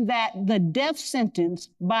 and that the death sentence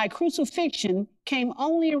by crucifixion came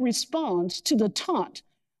only in response to the taunt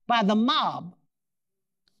by the mob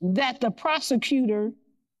that the procurator,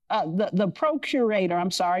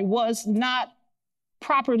 was not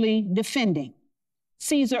properly defending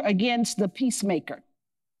Caesar against the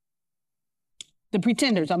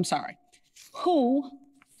pretenders, who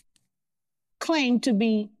claimed to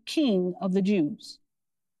be king of the Jews.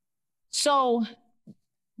 So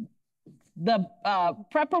the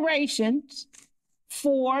preparations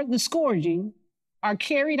for the scourging are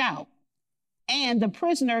carried out, and the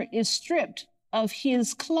prisoner is stripped of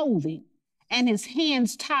his clothing and his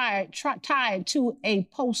hands tied to a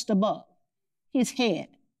post above his head.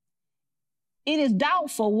 It is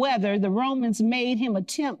doubtful whether the Romans made him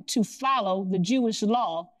attempt to follow the Jewish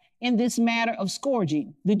law in this matter of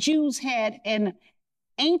scourging. The Jews had an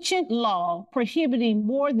ancient law prohibiting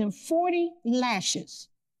more than 40 lashes.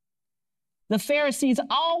 The Pharisees,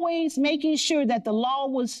 always making sure that the law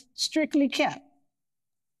was strictly kept,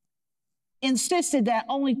 insisted that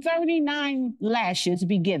only 39 lashes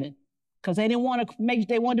be given, because they wanted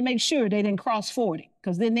to make sure they didn't cross 40,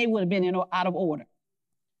 because then they would have been out of order.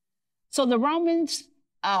 So the Romans,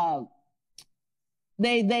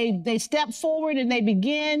 they step forward and they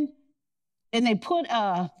begin, and they put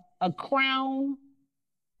a crown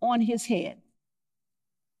on his head.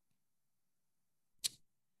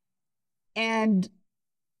 And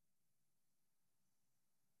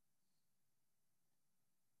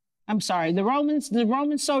the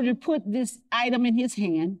Roman soldier put this item in his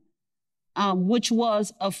hand, which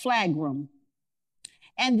was a flagrum.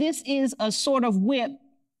 And this is a sort of whip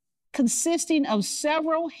consisting of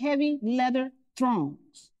several heavy leather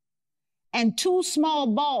thongs and 2 small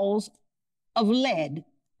balls of lead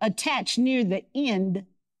attached near the end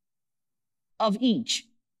of each.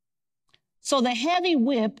 So the heavy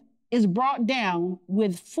whip is brought down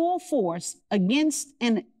with full force against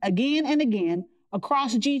and again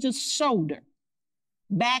across Jesus' shoulder,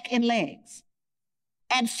 back, and legs.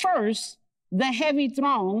 At first, the heavy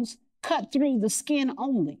thongs cut through the skin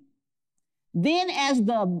only. Then as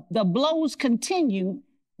the blows continued,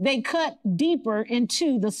 they cut deeper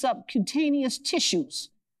into the subcutaneous tissues,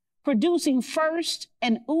 producing first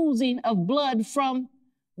an oozing of blood from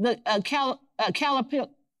the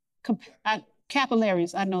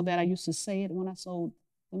capillaries. I know that. I used to say it when I sold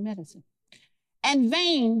the medicine. And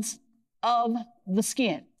veins of the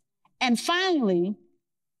skin. And finally,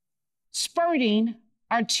 spurting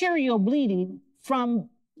arterial bleeding from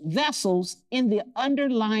vessels in the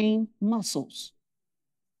underlying muscles.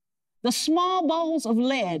 The small balls of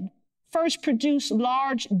lead first produce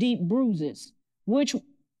large, deep bruises, which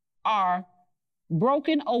are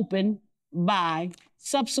broken open by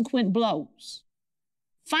subsequent blows.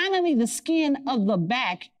 Finally, the skin of the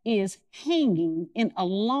back is hanging in a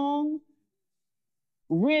long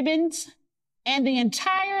ribbons, and the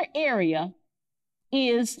entire area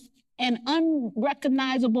is an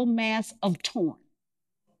unrecognizable mass of torn.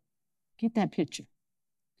 Get that picture.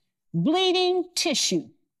 Bleeding tissue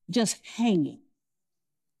just hanging.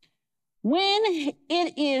 When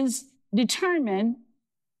it is determined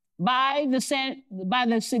by the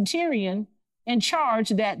centurion in charge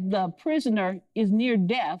that the prisoner is near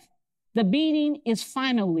death, the beating is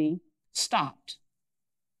finally stopped.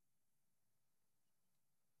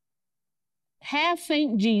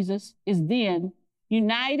 Half-faint Jesus is then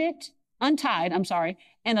untied,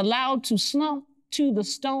 and allowed to slump to the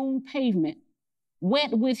stone pavement,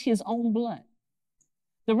 wet with his own blood.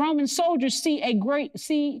 The Roman soldiers see a great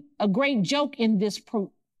joke in this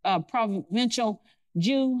provincial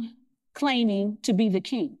Jew claiming to be the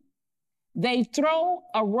king. They throw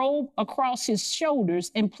a robe across his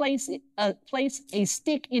shoulders and place a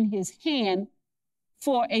stick in his hand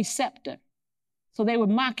for a scepter. So they were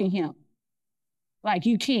mocking him, like,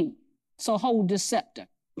 you king, so hold this scepter.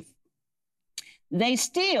 They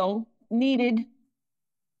still need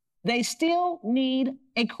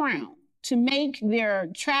a crown to make their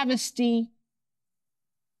travesty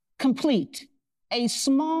complete. A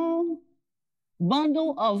small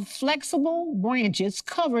bundle of flexible branches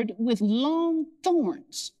covered with long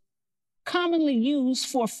thorns, commonly used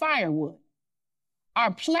for firewood,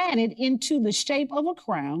 are plaited into the shape of a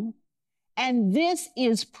crown, and this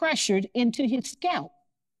is pressured into his scalp.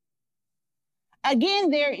 Again,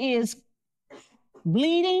 there is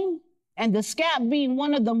bleeding, and the scalp being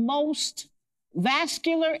one of the most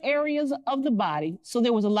vascular areas of the body, so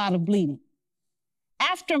there was a lot of bleeding.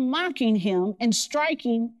 After mocking him and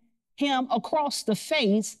striking him across the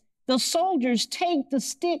face, the soldiers take the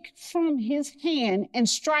stick from his hand and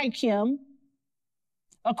strike him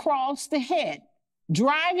across the head,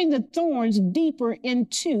 driving the thorns deeper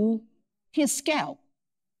into his scalp.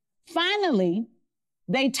 Finally,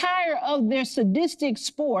 they tire of their sadistic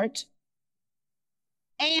sport,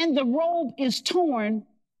 and the robe is torn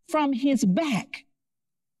from his back.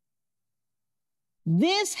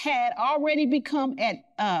 This had already become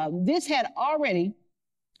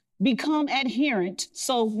adherent.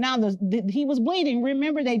 So now he was bleeding.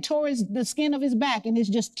 Remember, they tore the skin of his back, and it's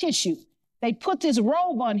just tissue. They put this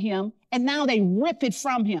robe on him, and now they rip it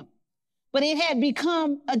from him. But it had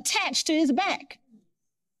become attached to his back.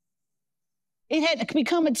 It had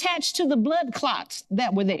become attached to the blood clots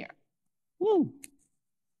that were there. Woo.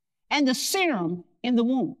 And the serum in the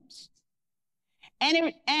wounds.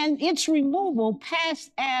 And its removal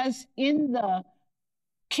passed as in the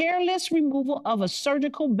careless removal of a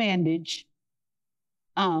surgical bandage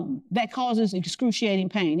that causes excruciating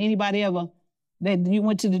pain. Anybody ever, that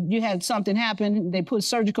you had something happen, they put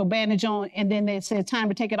surgical bandage on, and then they said time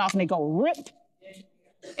to take it off, and they go rip,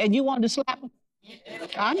 and you wanted to slap them?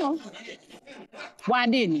 I know. Why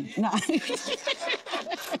didn't you?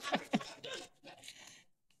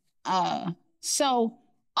 No. So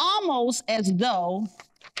almost as though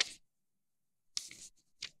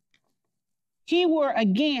he were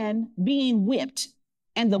again being whipped,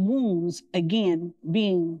 and the wounds again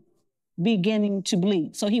beginning to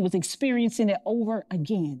bleed. So he was experiencing it over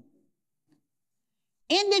again.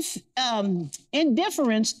 In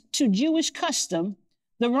deference to Jewish custom,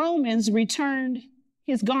 the Romans returned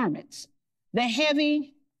his garments. They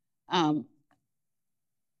gave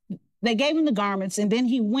him the garments, and then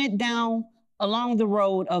he went down along the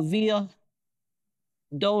road of Via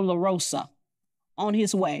Dolorosa on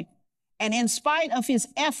his way. And in spite of his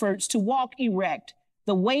efforts to walk erect,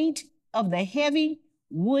 the weight of the heavy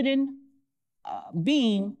wooden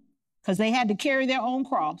beam, because they had to carry their own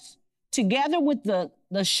cross, together with the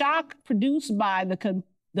shock produced by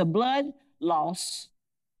the blood loss,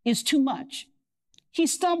 is too much. He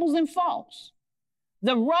stumbles and falls.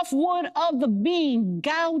 The rough wood of the beam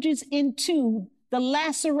gouges into the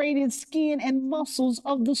lacerated skin and muscles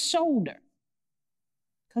of the shoulder,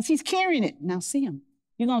 because he's carrying it. Now see him.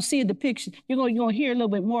 You're going to see a depiction. You're going to hear a little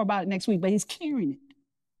bit more about it next week, but he's carrying it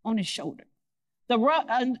on his shoulder.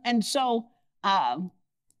 So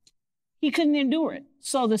he couldn't endure it.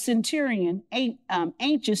 So the centurion,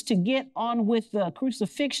 anxious to get on with the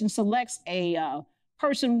crucifixion, selects a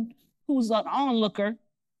person who's an onlooker,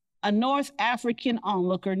 a North African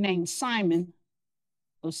onlooker named Simon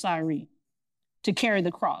of Cyrene, to carry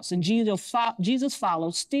the cross. And Jesus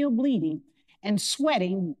follows, still bleeding and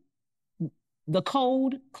sweating the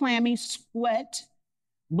cold, clammy sweat,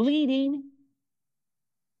 bleeding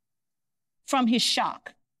from his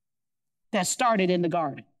shock that started in the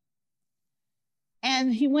garden.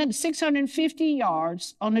 And he went 650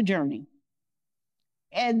 yards on the journey.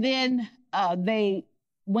 And then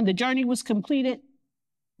when the journey was completed,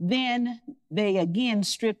 then they again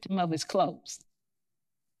stripped him of his clothes.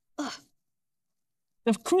 Ugh.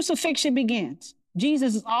 The crucifixion begins.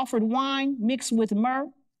 Jesus is offered wine mixed with myrrh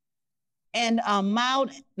and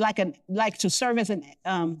mild, like to serve as an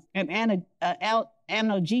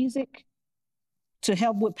analgesic to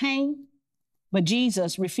help with pain, but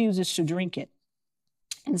Jesus refuses to drink it.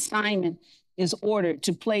 And Simon is ordered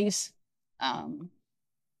to place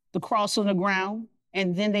the cross on the ground,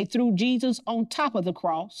 and then they threw Jesus on top of the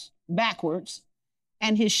cross backwards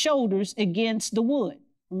and his shoulders against the wood.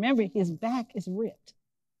 Remember, his back is ripped.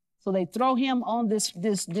 So they throw him on this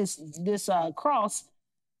cross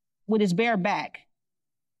with his bare back.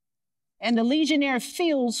 And the legionnaire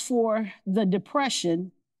feels for the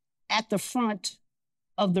depression at the front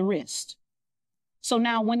of the wrist. So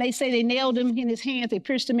now when they say they nailed him in his hands, they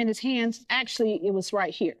pierced him in his hands, actually it was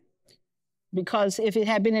right here. Because if it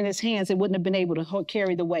had been in his hands, it wouldn't have been able to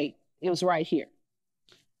carry the weight. It was right here.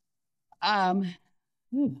 And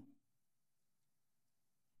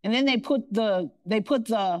then they put the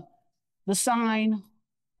sign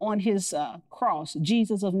on his cross,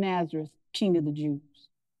 Jesus of Nazareth, King of the Jews.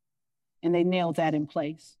 And they nailed that in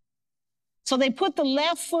place. So they put the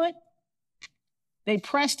left foot, they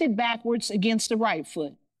pressed it backwards against the right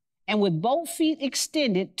foot. And with both feet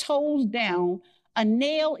extended, toes down, a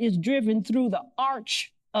nail is driven through the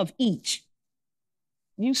arch of each.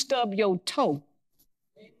 You stub your toe,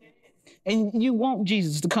 and you want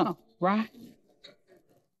Jesus to come, right?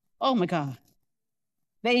 Oh my God.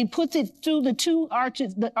 They put it through the two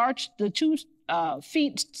arches, the two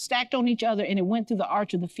feet stacked on each other, and it went through the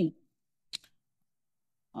arch of the feet,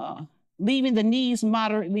 leaving the knees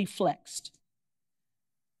moderately flexed.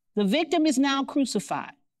 The victim is now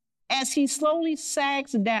crucified. As he slowly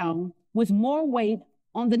sags down with more weight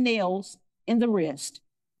on the nails in the wrist.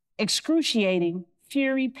 Excruciating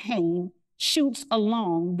fury pain shoots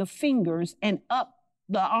along the fingers and up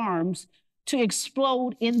the arms to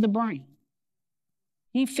explode in the brain.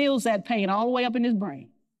 He feels that pain all the way up in his brain.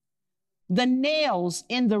 The nails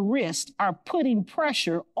in the wrist are putting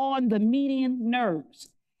pressure on the median nerves.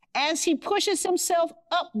 As he pushes himself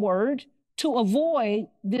upward to avoid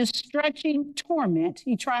this stretching torment,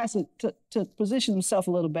 he tries to position himself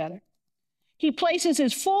a little better. He places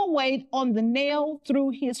his full weight on the nail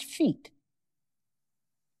through his feet.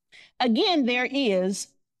 Again, there is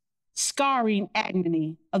scarring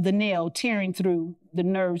agony of the nail tearing through the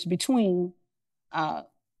nerves between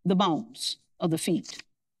the bones of the feet.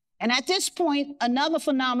 And at this point, another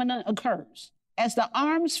phenomenon occurs. As the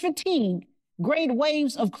arms fatigue, great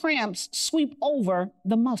waves of cramps sweep over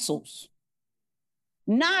the muscles,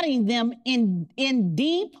 knotting them in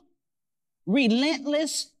deep,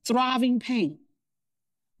 relentless, throbbing pain.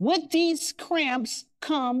 With these cramps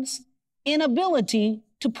comes inability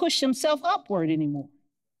to push himself upward anymore.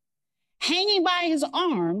 Hanging by his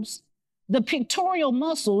arms, the pectoral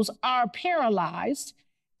muscles are paralyzed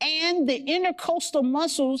and the intercostal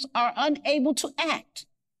muscles are unable to act.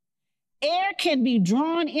 Air can be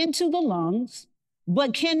drawn into the lungs,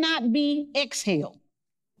 but cannot be exhaled.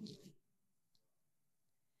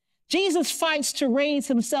 Jesus fights to raise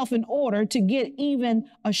himself in order to get even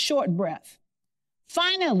a short breath.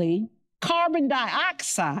 Finally, carbon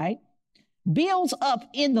dioxide builds up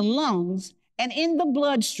in the lungs and in the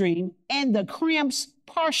bloodstream, and the cramps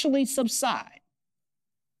partially subside.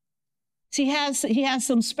 He has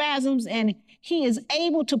some spasms, and he is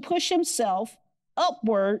able to push himself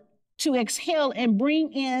upward to exhale and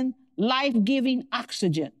bring in life-giving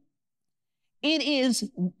oxygen.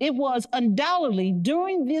 It was undoubtedly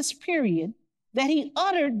during this period that he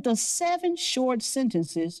uttered the 7 short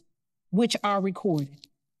sentences which are recorded.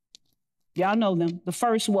 Y'all know them. The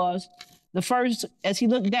first, as he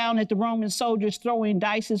looked down at the Roman soldiers throwing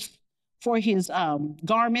dice for his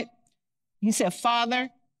garment, he said, "Father,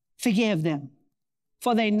 forgive them,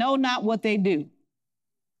 for they know not what they do."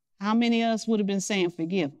 How many of us would have been saying,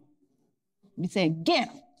 "Forgive them"? We said, "Get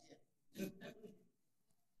them."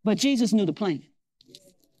 But Jesus knew the plan.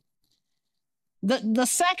 The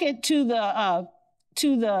second to the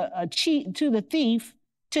thief,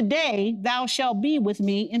 "Today thou shalt be with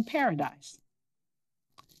me in paradise."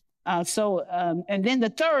 And then the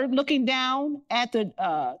third, looking down at the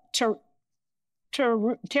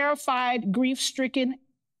terrified, grief-stricken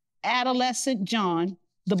adolescent John,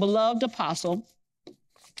 the beloved apostle,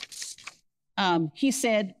 he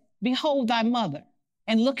said, "Behold thy mother,"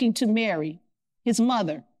 and looking to Mary, his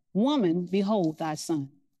mother, "Woman, behold thy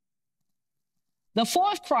son." The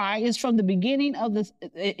fourth cry is from the beginning of the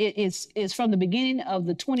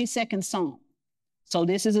 22nd Psalm. So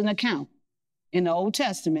this is an account in the Old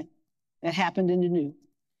Testament that happened in the New.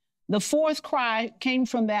 The fourth cry came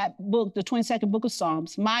from that book, the 22nd book of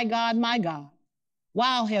Psalms. My God,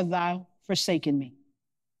 why have thou forsaken me?"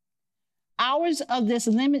 Hours of this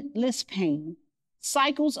limitless pain,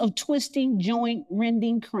 cycles of twisting, joint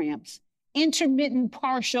rending cramps, intermittent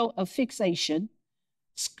partial asphyxiation,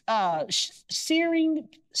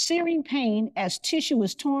 searing pain as tissue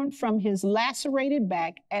is torn from his lacerated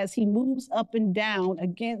back as he moves up and down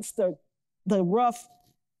against the rough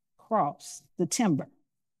cross, the timber.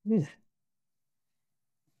 Ugh.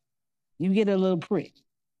 You get a little prick.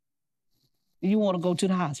 You want to go to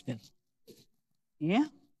the hospital. Yeah.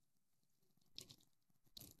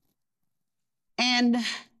 And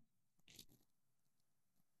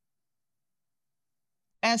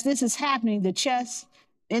as this is happening, the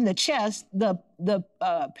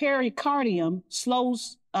pericardium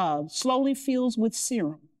slowly fills with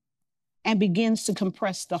serum and begins to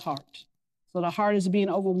compress the heart. So the heart is being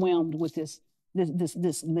overwhelmed with this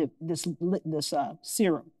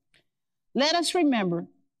serum. Let us remember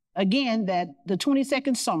again that the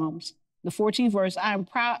 22nd Psalms, the 14th verse, I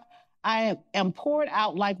am poured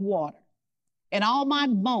out like water, and all my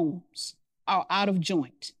bones are out of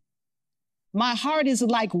joint. My heart is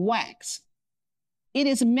like wax. It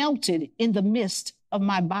is melted in the midst of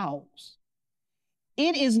my bowels.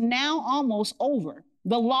 It is now almost over.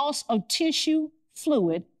 The loss of tissue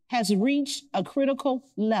fluid has reached a critical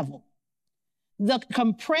level. The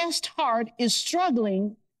compressed heart is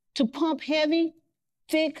struggling to pump heavy,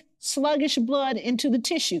 thick, sluggish blood into the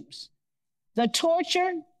tissues. The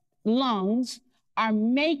tortured lungs are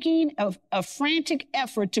making a frantic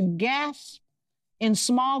effort to gasp in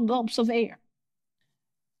small gulps of air.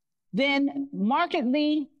 Then,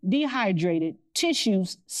 markedly dehydrated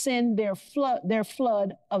tissues send their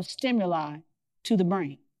flood of stimuli to the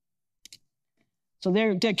brain. So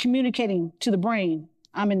they're communicating to the brain,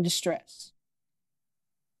 I'm in distress.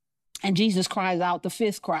 And Jesus cries out the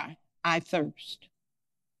fifth cry, I thirst.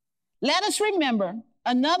 Let us remember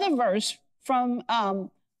another verse from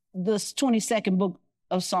the 22nd book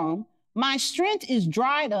of Psalm. My strength is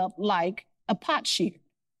dried up like a potsherd,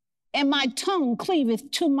 and my tongue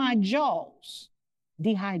cleaveth to my jaws,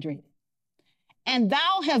 dehydrated. And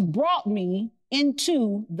thou have brought me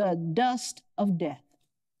into the dust of death.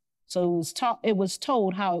 So it was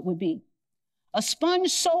told how it would be. A sponge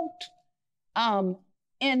soaked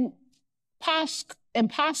in posca,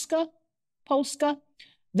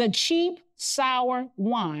 the cheap sour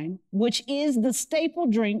wine, which is the staple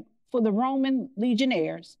drink for the Roman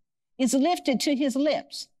legionnaires, is lifted to his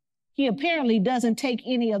lips. He apparently doesn't take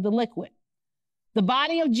any of the liquid. The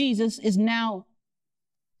body of Jesus is now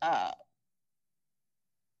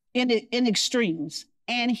in extremes,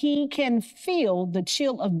 and he can feel the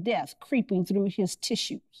chill of death creeping through his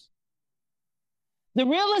tissues. The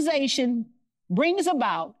realization brings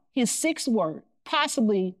about his sixth word,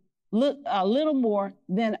 possibly a little more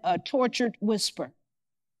than a tortured whisper.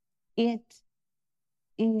 It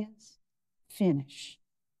is finished.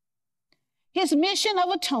 His mission of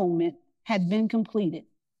atonement had been completed.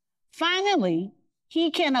 Finally,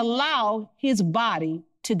 he can allow his body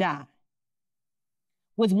to die.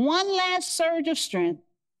 With one last surge of strength,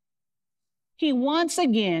 he once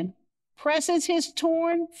again presses his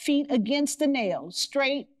torn feet against the nails,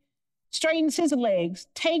 straightens his legs,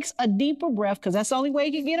 takes a deeper breath, because that's the only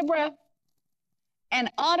way he can get a breath,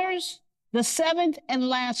 and utters the seventh and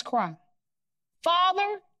last cry.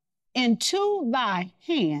 Father, into thy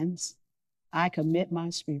hands I commit my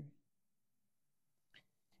spirit.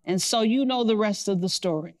 And so you know the rest of the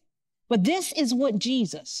story. But this is what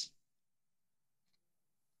Jesus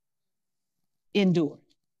endured.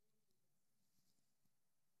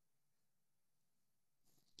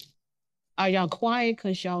 Are y'all quiet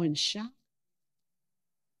because y'all in shock?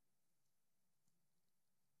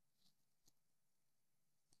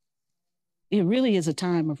 It really is a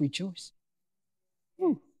time of rejoicing.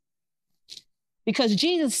 Because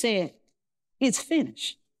Jesus said, it's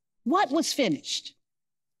finished. What was finished?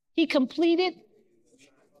 He completed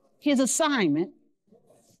his assignment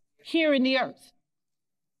here in the earth.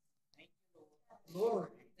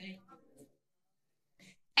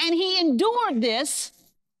 And he endured this.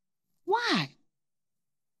 Why?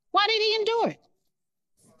 Why did he endure it?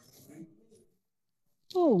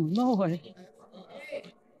 Oh, Lord.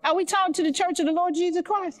 Are we talking to the church of the Lord Jesus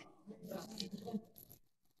Christ?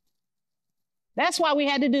 That's why we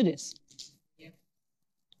had to do this.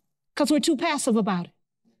 Because we're too passive about it.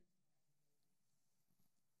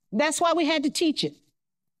 That's why we had to teach it.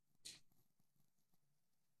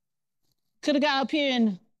 Could have got up here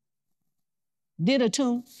and did a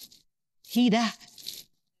tune. He died.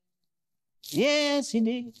 Yes, he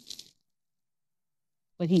did.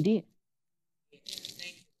 But he did.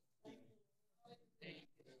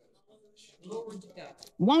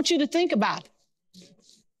 Want you to think about it.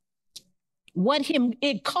 What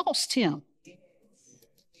it cost him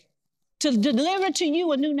to deliver to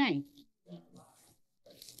you a new name,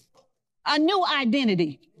 a new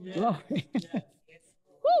identity. Glory.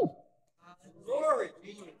 Woo.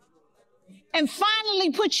 And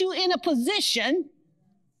finally put you in a position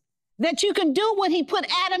that you can do what he put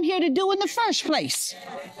Adam here to do in the first place.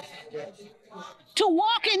 To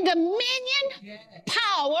walk in dominion,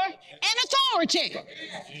 power, and authority.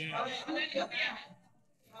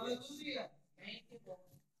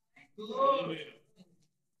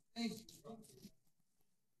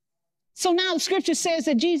 So now the scripture says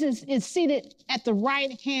that Jesus is seated at the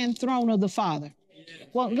right-hand throne of the Father.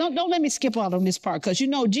 Well, don't let me skip out on this part, because you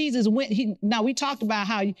know Jesus went, now we talked about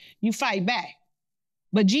how you fight back.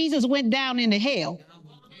 But Jesus went down into hell.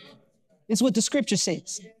 It's what the scripture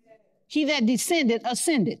says. He that descended,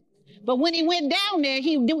 ascended. But when he went down there,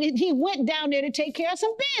 he went down there to take care of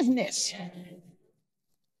some business.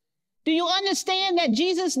 Do you understand that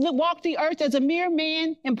Jesus walked the earth as a mere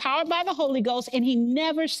man, empowered by the Holy Ghost, and he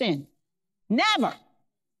never sinned? Never.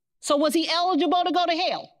 So was he eligible to go to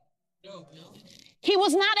hell? No. He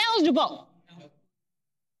was not eligible. No.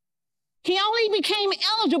 He only became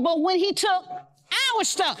eligible when he took our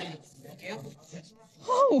stuff.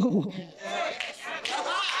 Woo. Woo.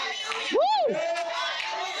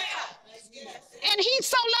 And he's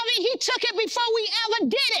so loving, he took it before we ever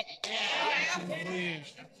did it.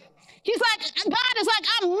 He's like, God is like,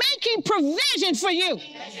 I'm making provision for you.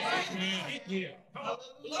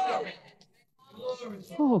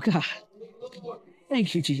 Oh, God.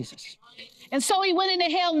 Thank you, Jesus. And so he went into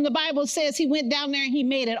hell, and the Bible says he went down there and he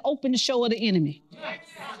made an open show of the enemy.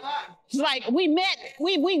 It's like we met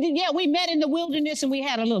in the wilderness and we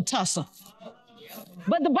had a little tussle.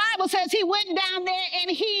 But the Bible says he went down there and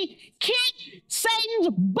he kicked Satan's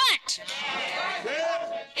butt.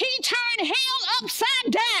 He turned hell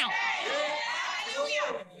upside down.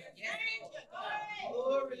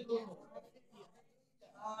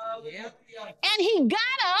 And he got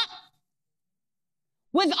up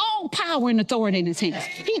with all power and authority in his hands.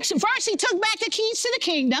 First, he took back the keys to the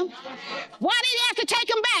kingdom. Why did he have to take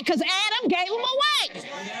them back? Because Adam gave them away.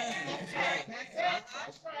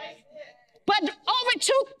 But over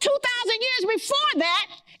 2,000 years before that,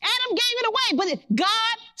 Adam gave it away. But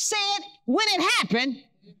God said when it happened,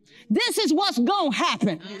 this is what's going to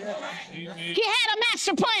happen. He had a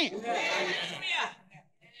master plan.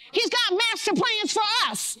 He's got master plans for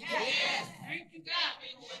us.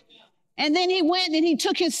 And then he went and he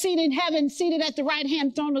took his seat in heaven, seated at the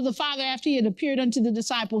right-hand throne of the Father after he had appeared unto the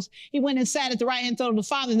disciples. He went and sat at the right-hand throne of the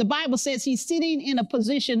Father. The Bible says he's sitting in a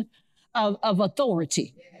position of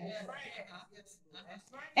authority.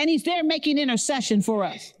 And he's there making intercession for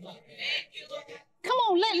us. Come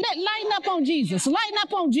on, lighten up on Jesus. Lighten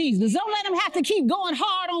up on Jesus. Don't let him have to keep going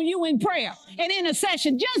hard on you in prayer and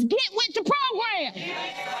intercession. Just get with the program.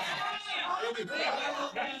 Had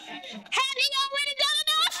he already done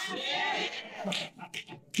enough?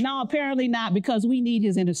 No, apparently not, because we need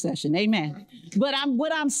his intercession. Amen. But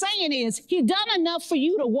what I'm saying is he's done enough for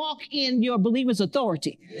you to walk in your believer's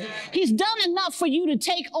authority. He's done enough for you to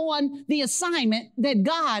take on the assignment that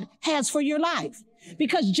God has for your life.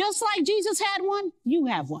 Because just like Jesus had one, you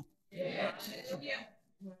have one.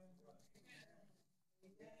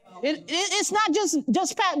 It's not just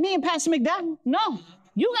me and Pastor McDowell. No,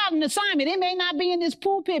 you got an assignment. It may not be in this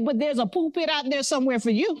pulpit, but there's a pulpit out there somewhere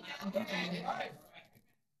for you.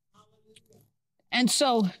 And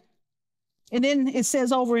so, and then it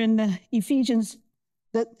says over in Ephesians,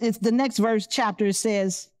 that it's the next verse chapter, it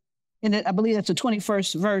says, I believe that's the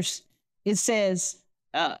 21st verse, it says,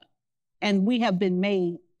 and we have been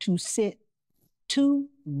made to sit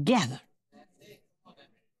together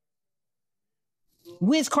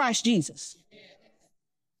with Christ Jesus.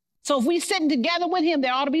 So if we're sitting together with him,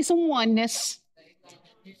 there ought to be some oneness.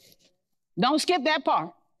 Don't skip that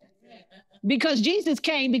part. Because Jesus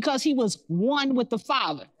came because he was one with the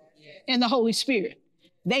Father and the Holy Spirit.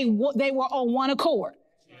 They were on one accord.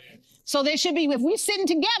 So there should be, if we're sitting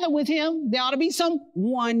together with him, there ought to be some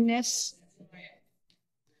oneness.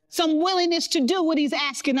 Some willingness to do what he's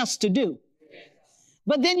asking us to do.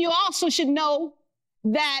 But then you also should know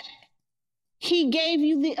that he gave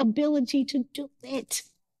you the ability to do it.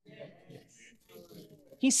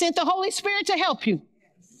 He sent the Holy Spirit to help you.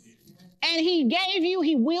 And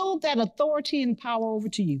he willed that authority and power over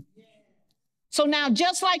to you. So now,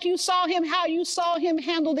 just like you saw him, how you saw him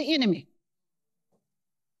handle the enemy,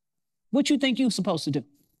 what you think you're supposed to do?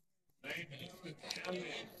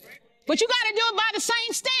 But you got to do it by the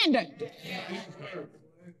same standard.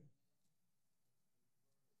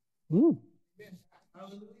 Ooh.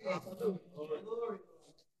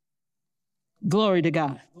 Glory to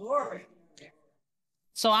God.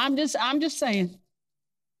 So I'm just saying,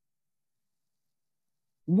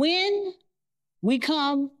 when we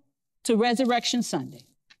come to Resurrection Sunday,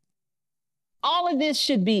 all of this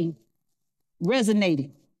should be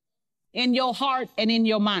resonating in your heart and in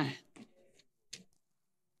your mind.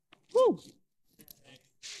 Woo.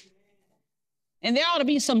 And there ought to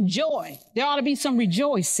be some joy. There ought to be some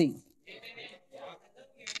rejoicing.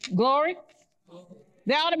 Glory.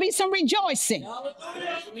 There ought to be some rejoicing.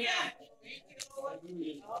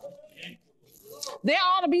 There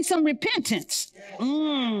ought to be some repentance.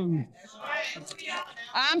 I'm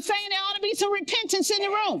saying there ought to be some repentance in the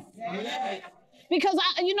room. Because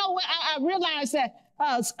I realized that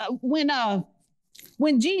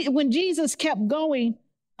when Jesus kept going,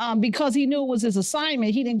 because he knew it was his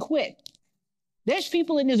assignment, he didn't quit. There's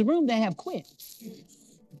people in this room that have quit.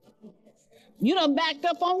 You done backed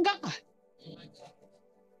up on God.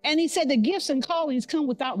 And he said the gifts and callings come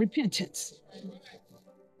without repentance.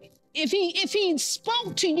 If he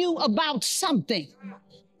spoke to you about something,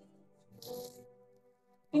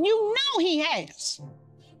 you know he has.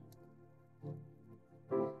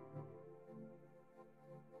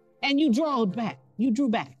 And you drew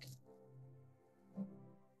back.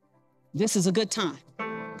 This is a good time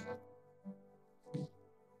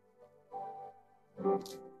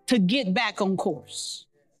to get back on course.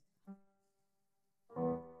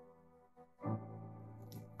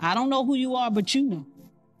 I don't know who you are, but you know.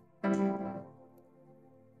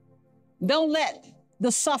 Don't let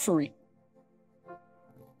the suffering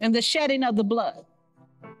and the shedding of the blood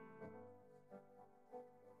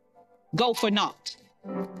go for naught.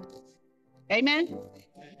 Amen.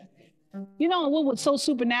 You know what was so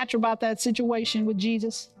supernatural about that situation with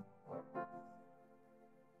Jesus?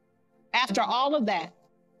 After all of that,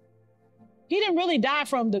 he didn't really die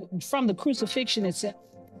from the crucifixion itself.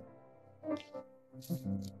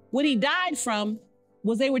 What he died from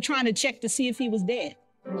was they were trying to check to see if he was dead.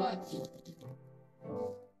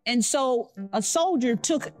 And so a soldier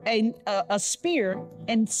took a spear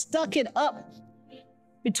and stuck it up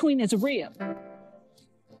between his rib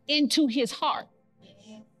into his heart.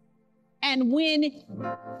 And when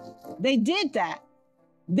they did that,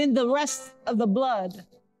 then the rest of the blood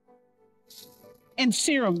and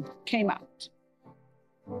serum came out,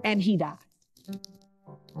 and he died.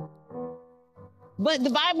 But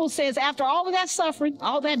the Bible says after all of that suffering,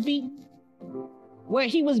 all that beating, where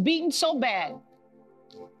he was beaten so bad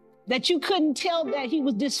that you couldn't tell that he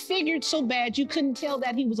was disfigured so bad, you couldn't tell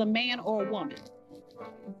that he was a man or a woman.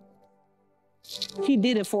 He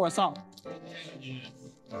did it for us all.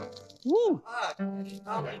 Woo.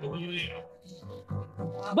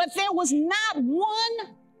 But there was not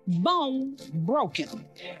one bone broken.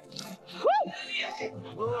 Woo.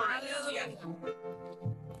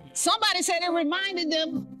 Somebody said it reminded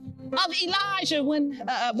them of Elijah when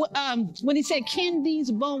he said, "Can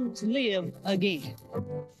these bones live again?"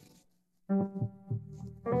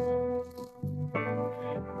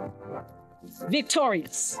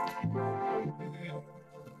 Victorious.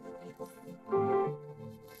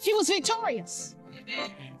 He was victorious.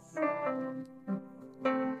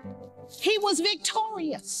 He was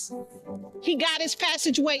victorious. He got his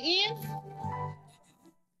passageway in.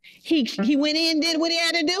 He went in, did what he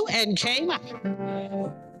had to do, and came out.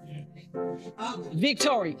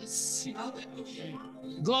 Victorious.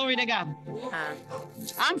 Glory to God.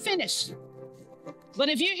 I'm finished. But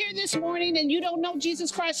if you're here this morning and you don't know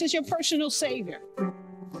Jesus Christ as your personal Savior,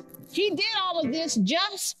 he did all of this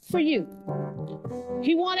just for you.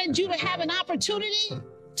 He wanted you to have an opportunity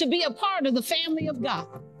to be a part of the family of God.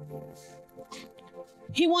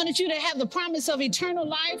 He wanted you to have the promise of eternal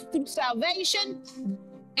life through salvation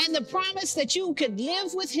and the promise that you could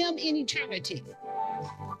live with him in eternity.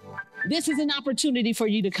 This is an opportunity for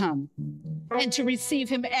you to come and to receive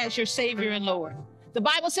him as your Savior and Lord. The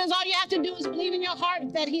Bible says all you have to do is believe in your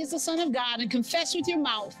heart that he is the Son of God and confess with your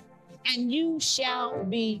mouth, and you shall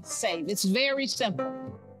be saved. It's very simple.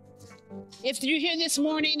 If you're here this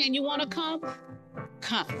morning and you want to come,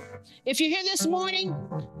 come. If you're here this morning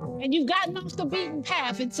and you've gotten off the beaten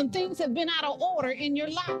path and some things have been out of order in your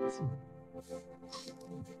life,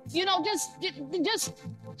 you know, just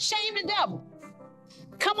shame the devil.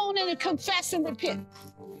 Come on in and confess and repent.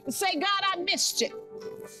 And say, God, I missed you.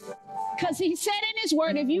 Because he said in his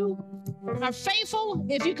word, if you are faithful,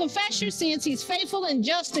 if you confess your sins, he's faithful and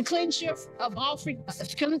just to cleanse you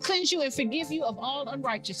and forgive you of all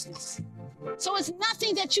unrighteousness. So it's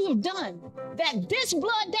nothing that you have done that this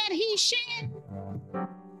blood that he shed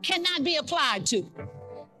cannot be applied to.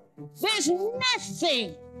 There's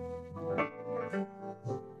nothing.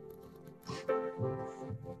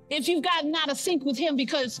 If you've gotten out of sync with him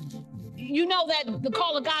because you know that the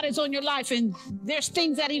call of God is on your life and there's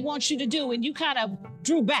things that he wants you to do and you kind of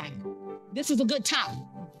drew back, this is a good time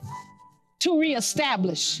to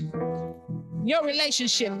reestablish your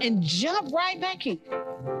relationship and jump right back in.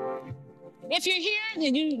 If you're here and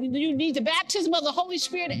you need the baptism of the Holy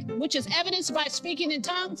Spirit, which is evidenced by speaking in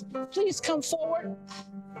tongues, please come forward.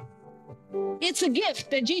 It's a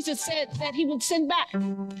gift that Jesus said that he would send back.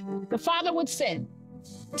 The Father would send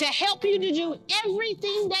to help you to do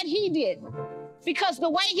everything that he did. Because the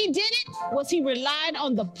way he did it was he relied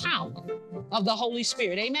on the power of the Holy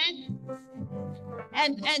Spirit. Amen?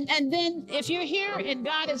 And then if you're here and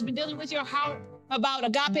God has been dealing with your heart about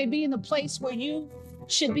Agape being the place where you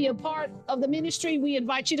should be a part of the ministry, we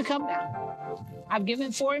invite you to come down. I've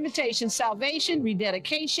given 4 invitations: salvation,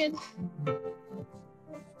 rededication,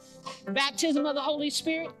 baptism of the Holy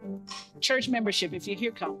Spirit, church membership. If you're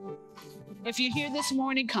here, come. If you're here this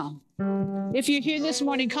morning, come. If you're here this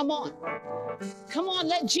morning, come on. Come on,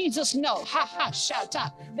 let Jesus know, shout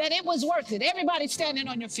out, that it was worth it. Everybody standing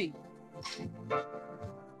on your feet.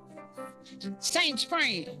 Saints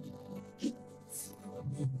praying.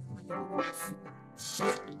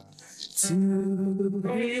 To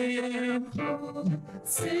him who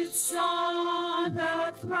sits on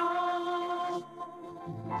the throne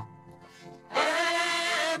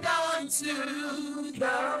and unto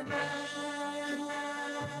the Lamb.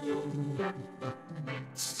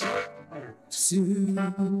 To him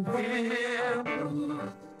who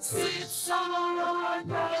sits on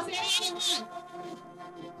the throne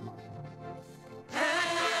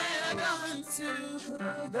and unto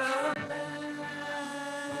the Lamb.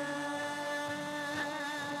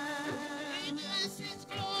 blessings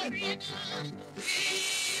and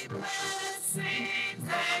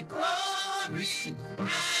glory and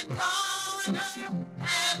honor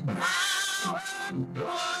and power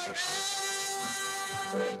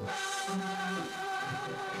forever.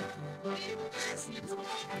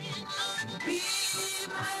 Be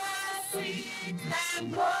blessings and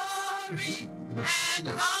glory and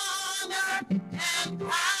honor and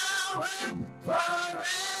power forever.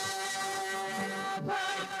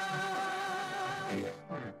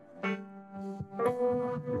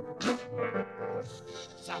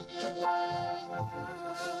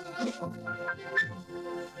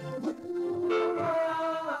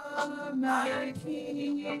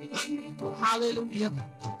 Hallelujah.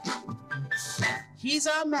 He's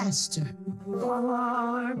our master. You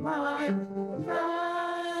are my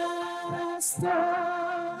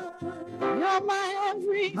master. You're my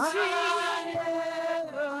everything. My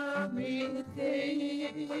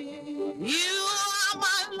everything. You are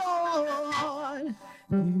my Lord.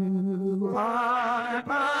 You are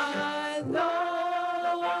my Lord.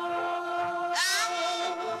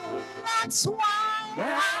 That's why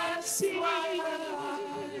I sing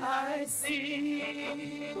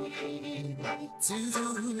to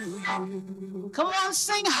you. Come on,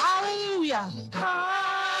 sing hallelujah.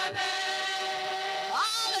 Hallelujah.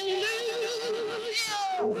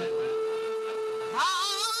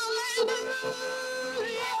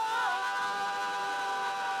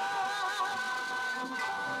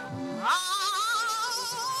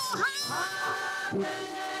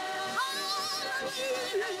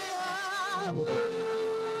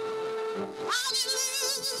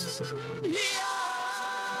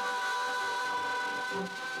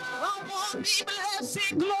 Be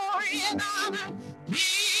blessing, glory, and honor. Be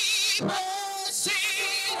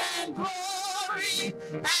blessing and glory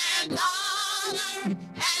and honor and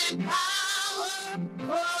power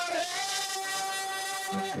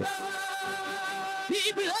forever. Be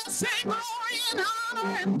blessing, glory, and honor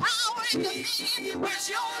and power and dominion is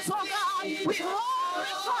yours, oh God. We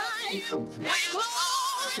glorify you. We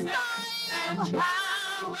glorify you. Power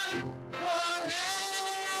forever.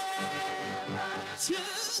 To the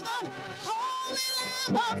Holy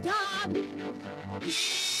Lamb of God, be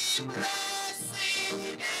blessing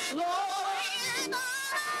and glory and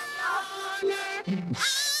honor,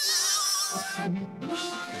 power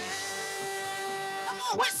forever. Come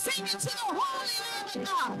on, we're singing to the Holy Lamb of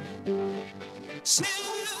God. To the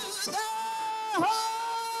Holy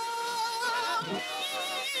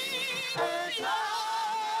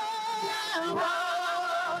Lamb of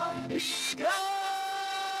God.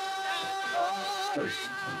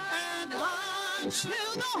 And unto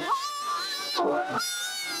the whole world,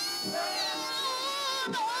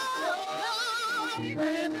 the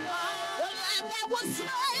Lamb that was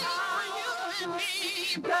slain for you and me,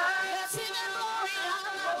 blessing and glory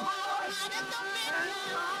and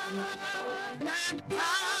dominion and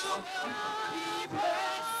power.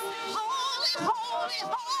 Holy, holy,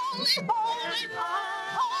 holy, holy,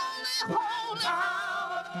 holy,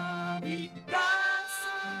 holy, be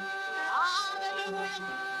blessing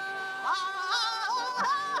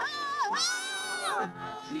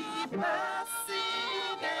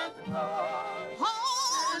and glory.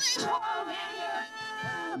 Holy,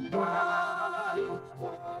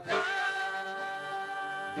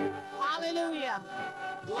 hallelujah.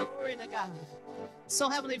 Glory to God. So,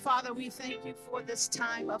 Heavenly Father, we thank you for this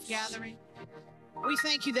time of gathering. We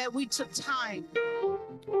thank you that we took time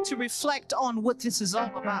to reflect on what this is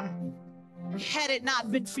all about. Had it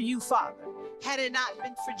not been for you, Father, had it not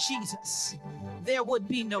been for Jesus, there would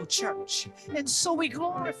be no church. And so we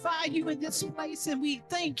glorify you in this place, and we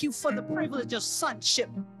thank you for the privilege of sonship.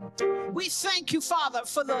 We thank you, Father,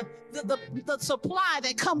 for the supply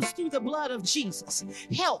that comes through the blood of Jesus.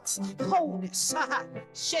 Health, wholeness.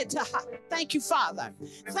 Thank you, Father.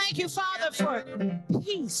 Thank you, Father, for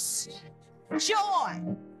peace, joy,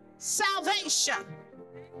 salvation.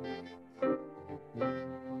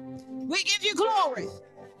 We give you glory.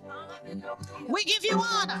 We give you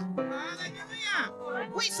honor.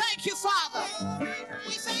 We thank you, Father.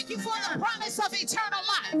 We thank you for the promise of eternal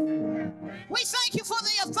life. We thank you for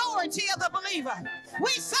the authority of the believer.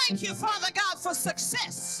 We thank you, Father God, for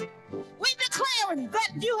success. We declare that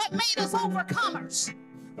you have made us overcomers.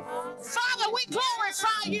 Father, we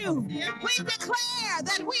glorify you. We declare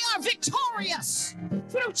that we are victorious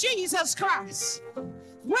through Jesus Christ.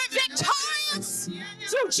 We're victorious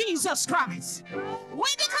through Jesus Christ. We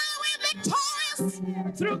declare we're victorious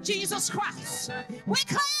through Jesus Christ. We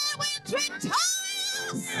declare we're victorious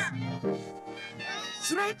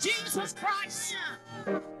through Jesus Christ.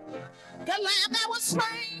 The Lamb that was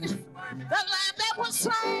slain, the Lamb that was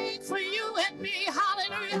slain for you and me.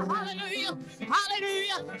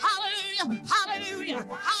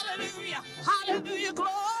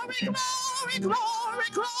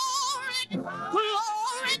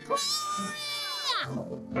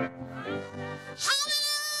 Hallelujah.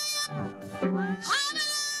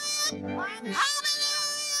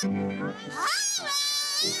 Hallelujah.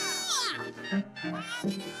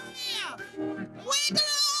 We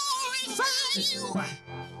glorify you.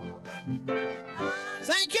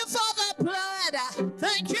 Thank you for the blood.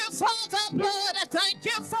 Thank you for the blood. Thank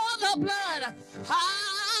you for the blood.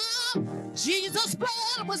 Ah, Jesus'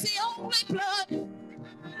 blood was the only blood.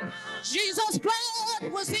 Jesus'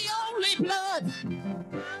 blood was the only blood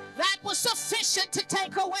that was sufficient to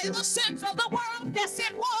take away the sins of the world. Yes,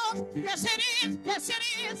 it was. Yes, it is. Yes, it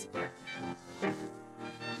is.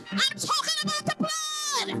 I'm talking about the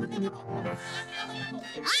blood.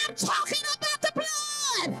 I'm talking about the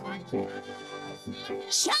blood.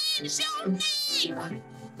 Change your name.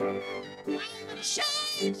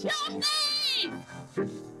 Change your name.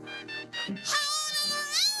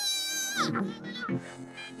 Hallelujah.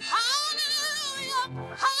 Hallelujah.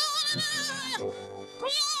 Hallelujah.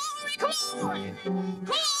 Glory, glory.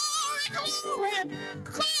 Glory, glory.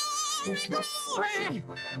 Glory, glory.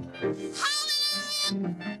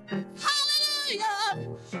 Hallelujah.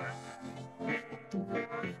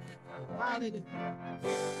 Hallelujah.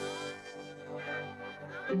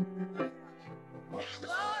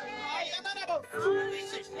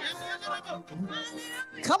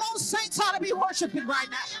 Come on, saints ought to be worshiping right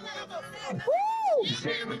now. Woo!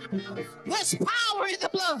 There's power in the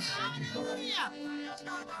blood.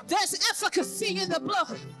 There's efficacy in the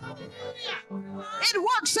blood. It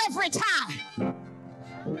works every time.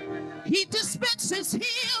 He dispenses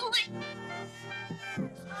healing.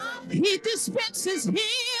 He dispenses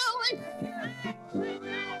healing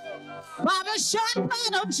by the shed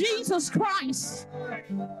blood of Jesus Christ.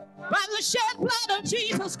 By the shed blood of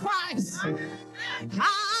Jesus Christ.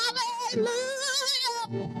 Hallelujah.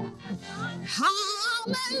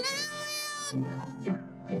 Hallelujah.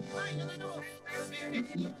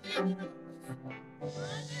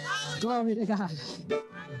 Glory to God.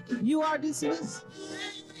 You are dismissed.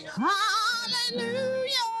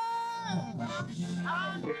 Hallelujah.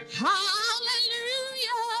 Hallelujah.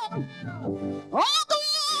 Oh,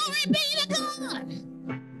 glory be to God.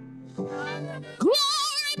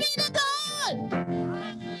 Glory be to God.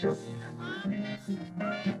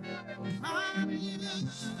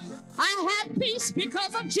 I have peace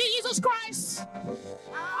because of Jesus Christ.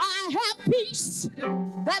 I have peace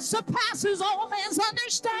that surpasses all man's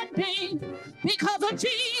understanding because of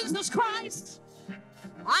Jesus Christ.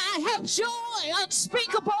 I have joy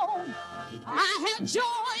unspeakable. I have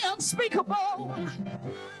joy unspeakable.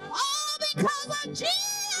 All because of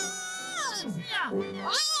Jesus.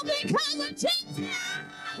 All because of Jesus.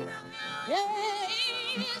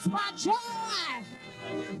 He's my joy.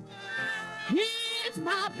 He's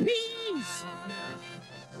my peace.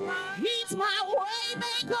 He's my way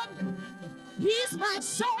maker. He's my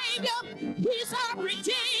savior. He's our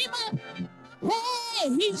redeemer. Hey,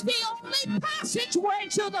 he's the only passageway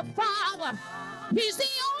to the Father. He's the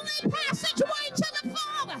only passageway to the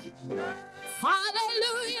Father.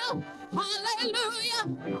 Hallelujah. Hallelujah.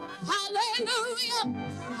 Hallelujah.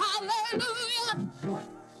 Hallelujah.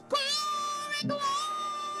 Glory, glory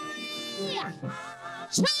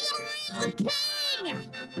to the risen King.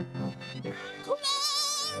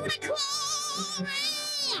 Glory, glory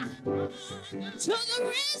to the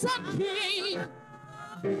risen King.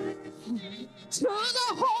 To the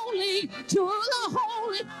holy, to the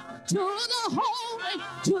holy, to the holy,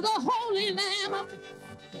 to the holy Lamb.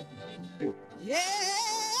 Yeah.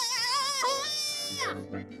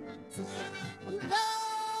 The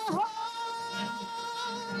holy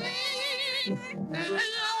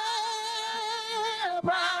Lamb.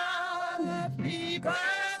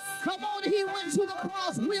 Come on, he went to the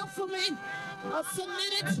cross willfully,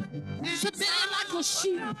 submitted like a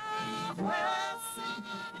sheep,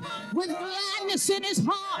 with gladness in his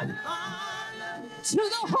heart, to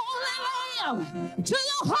the holy Lamb, to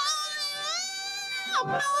the holy Lamb, oh,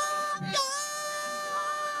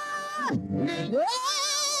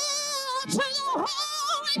 to the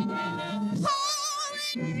holy,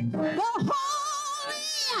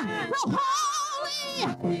 the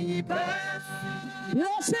holy,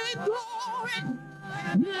 blessed glory,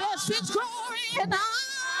 blessed glory and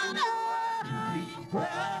honor.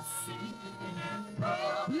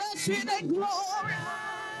 Blessing and glory,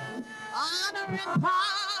 honor and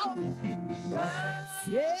power.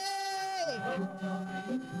 Yeah.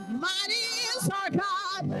 Mighty is our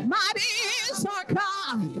God. Mighty is our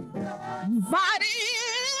God. Mighty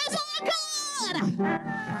is our God.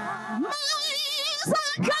 Mighty is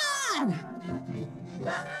our God.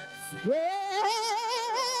 Yeah.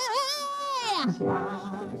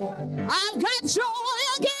 I've got joy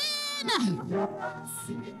again.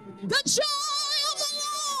 The joy of the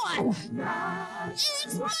Lord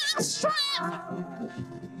is my strength.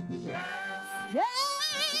 Yeah.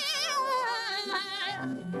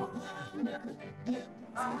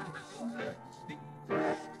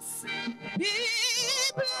 Be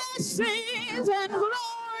blessings and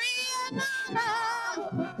glory and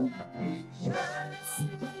honor.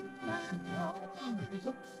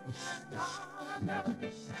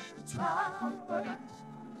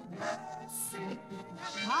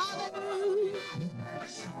 Hallelujah.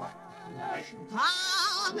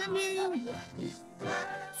 Hallelujah.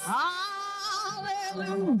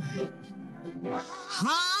 Hallelujah.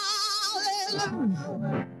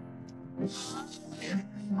 Hallelujah.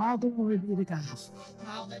 All glory be to God.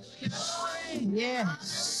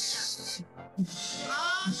 Yes.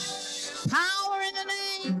 Power in the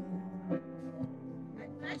name.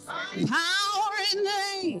 Power in the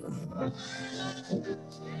name.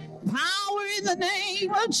 Power in the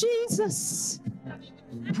name of Jesus.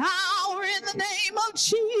 Power in the name of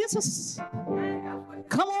Jesus.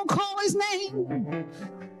 Come on, call his name.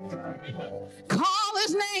 Call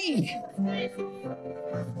his name.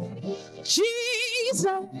 Jesus.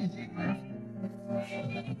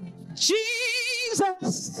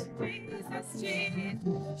 Jesus.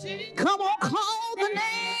 Come on, call the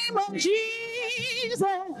name of Jesus.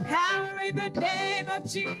 Power in the name of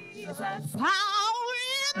Jesus. Power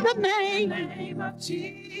in the name of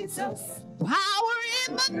Jesus. Power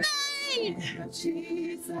in the name of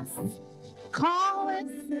Jesus. Call it.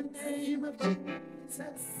 In the name of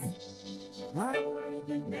Jesus. Power in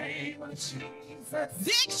the name of Jesus.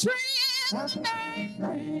 Victory in the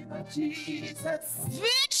name of Jesus.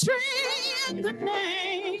 Victory in the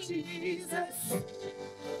name of Jesus.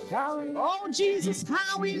 Oh, Jesus,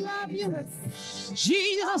 how we love you.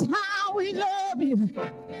 Jesus, how we love you.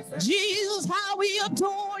 Jesus, how we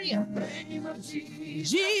adore you.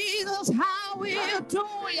 Jesus, how we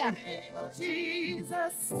adore you.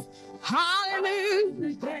 Jesus.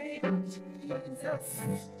 Hallelujah.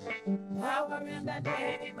 Power in the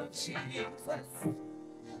name of Jesus.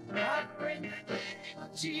 Power in the name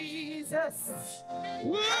of Jesus.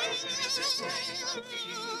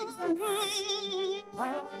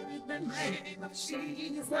 Power in the name of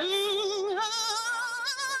Jesus.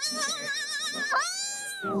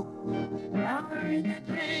 Power in the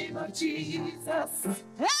name of Jesus.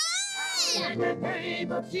 In the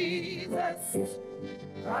name of Jesus.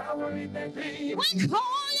 Power in the name. We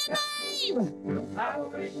call your name.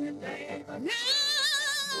 Power in the name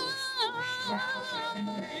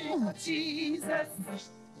of Jesus.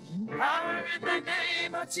 Power in the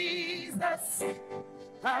name of Jesus.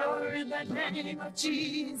 Power in the name of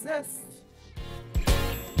Jesus.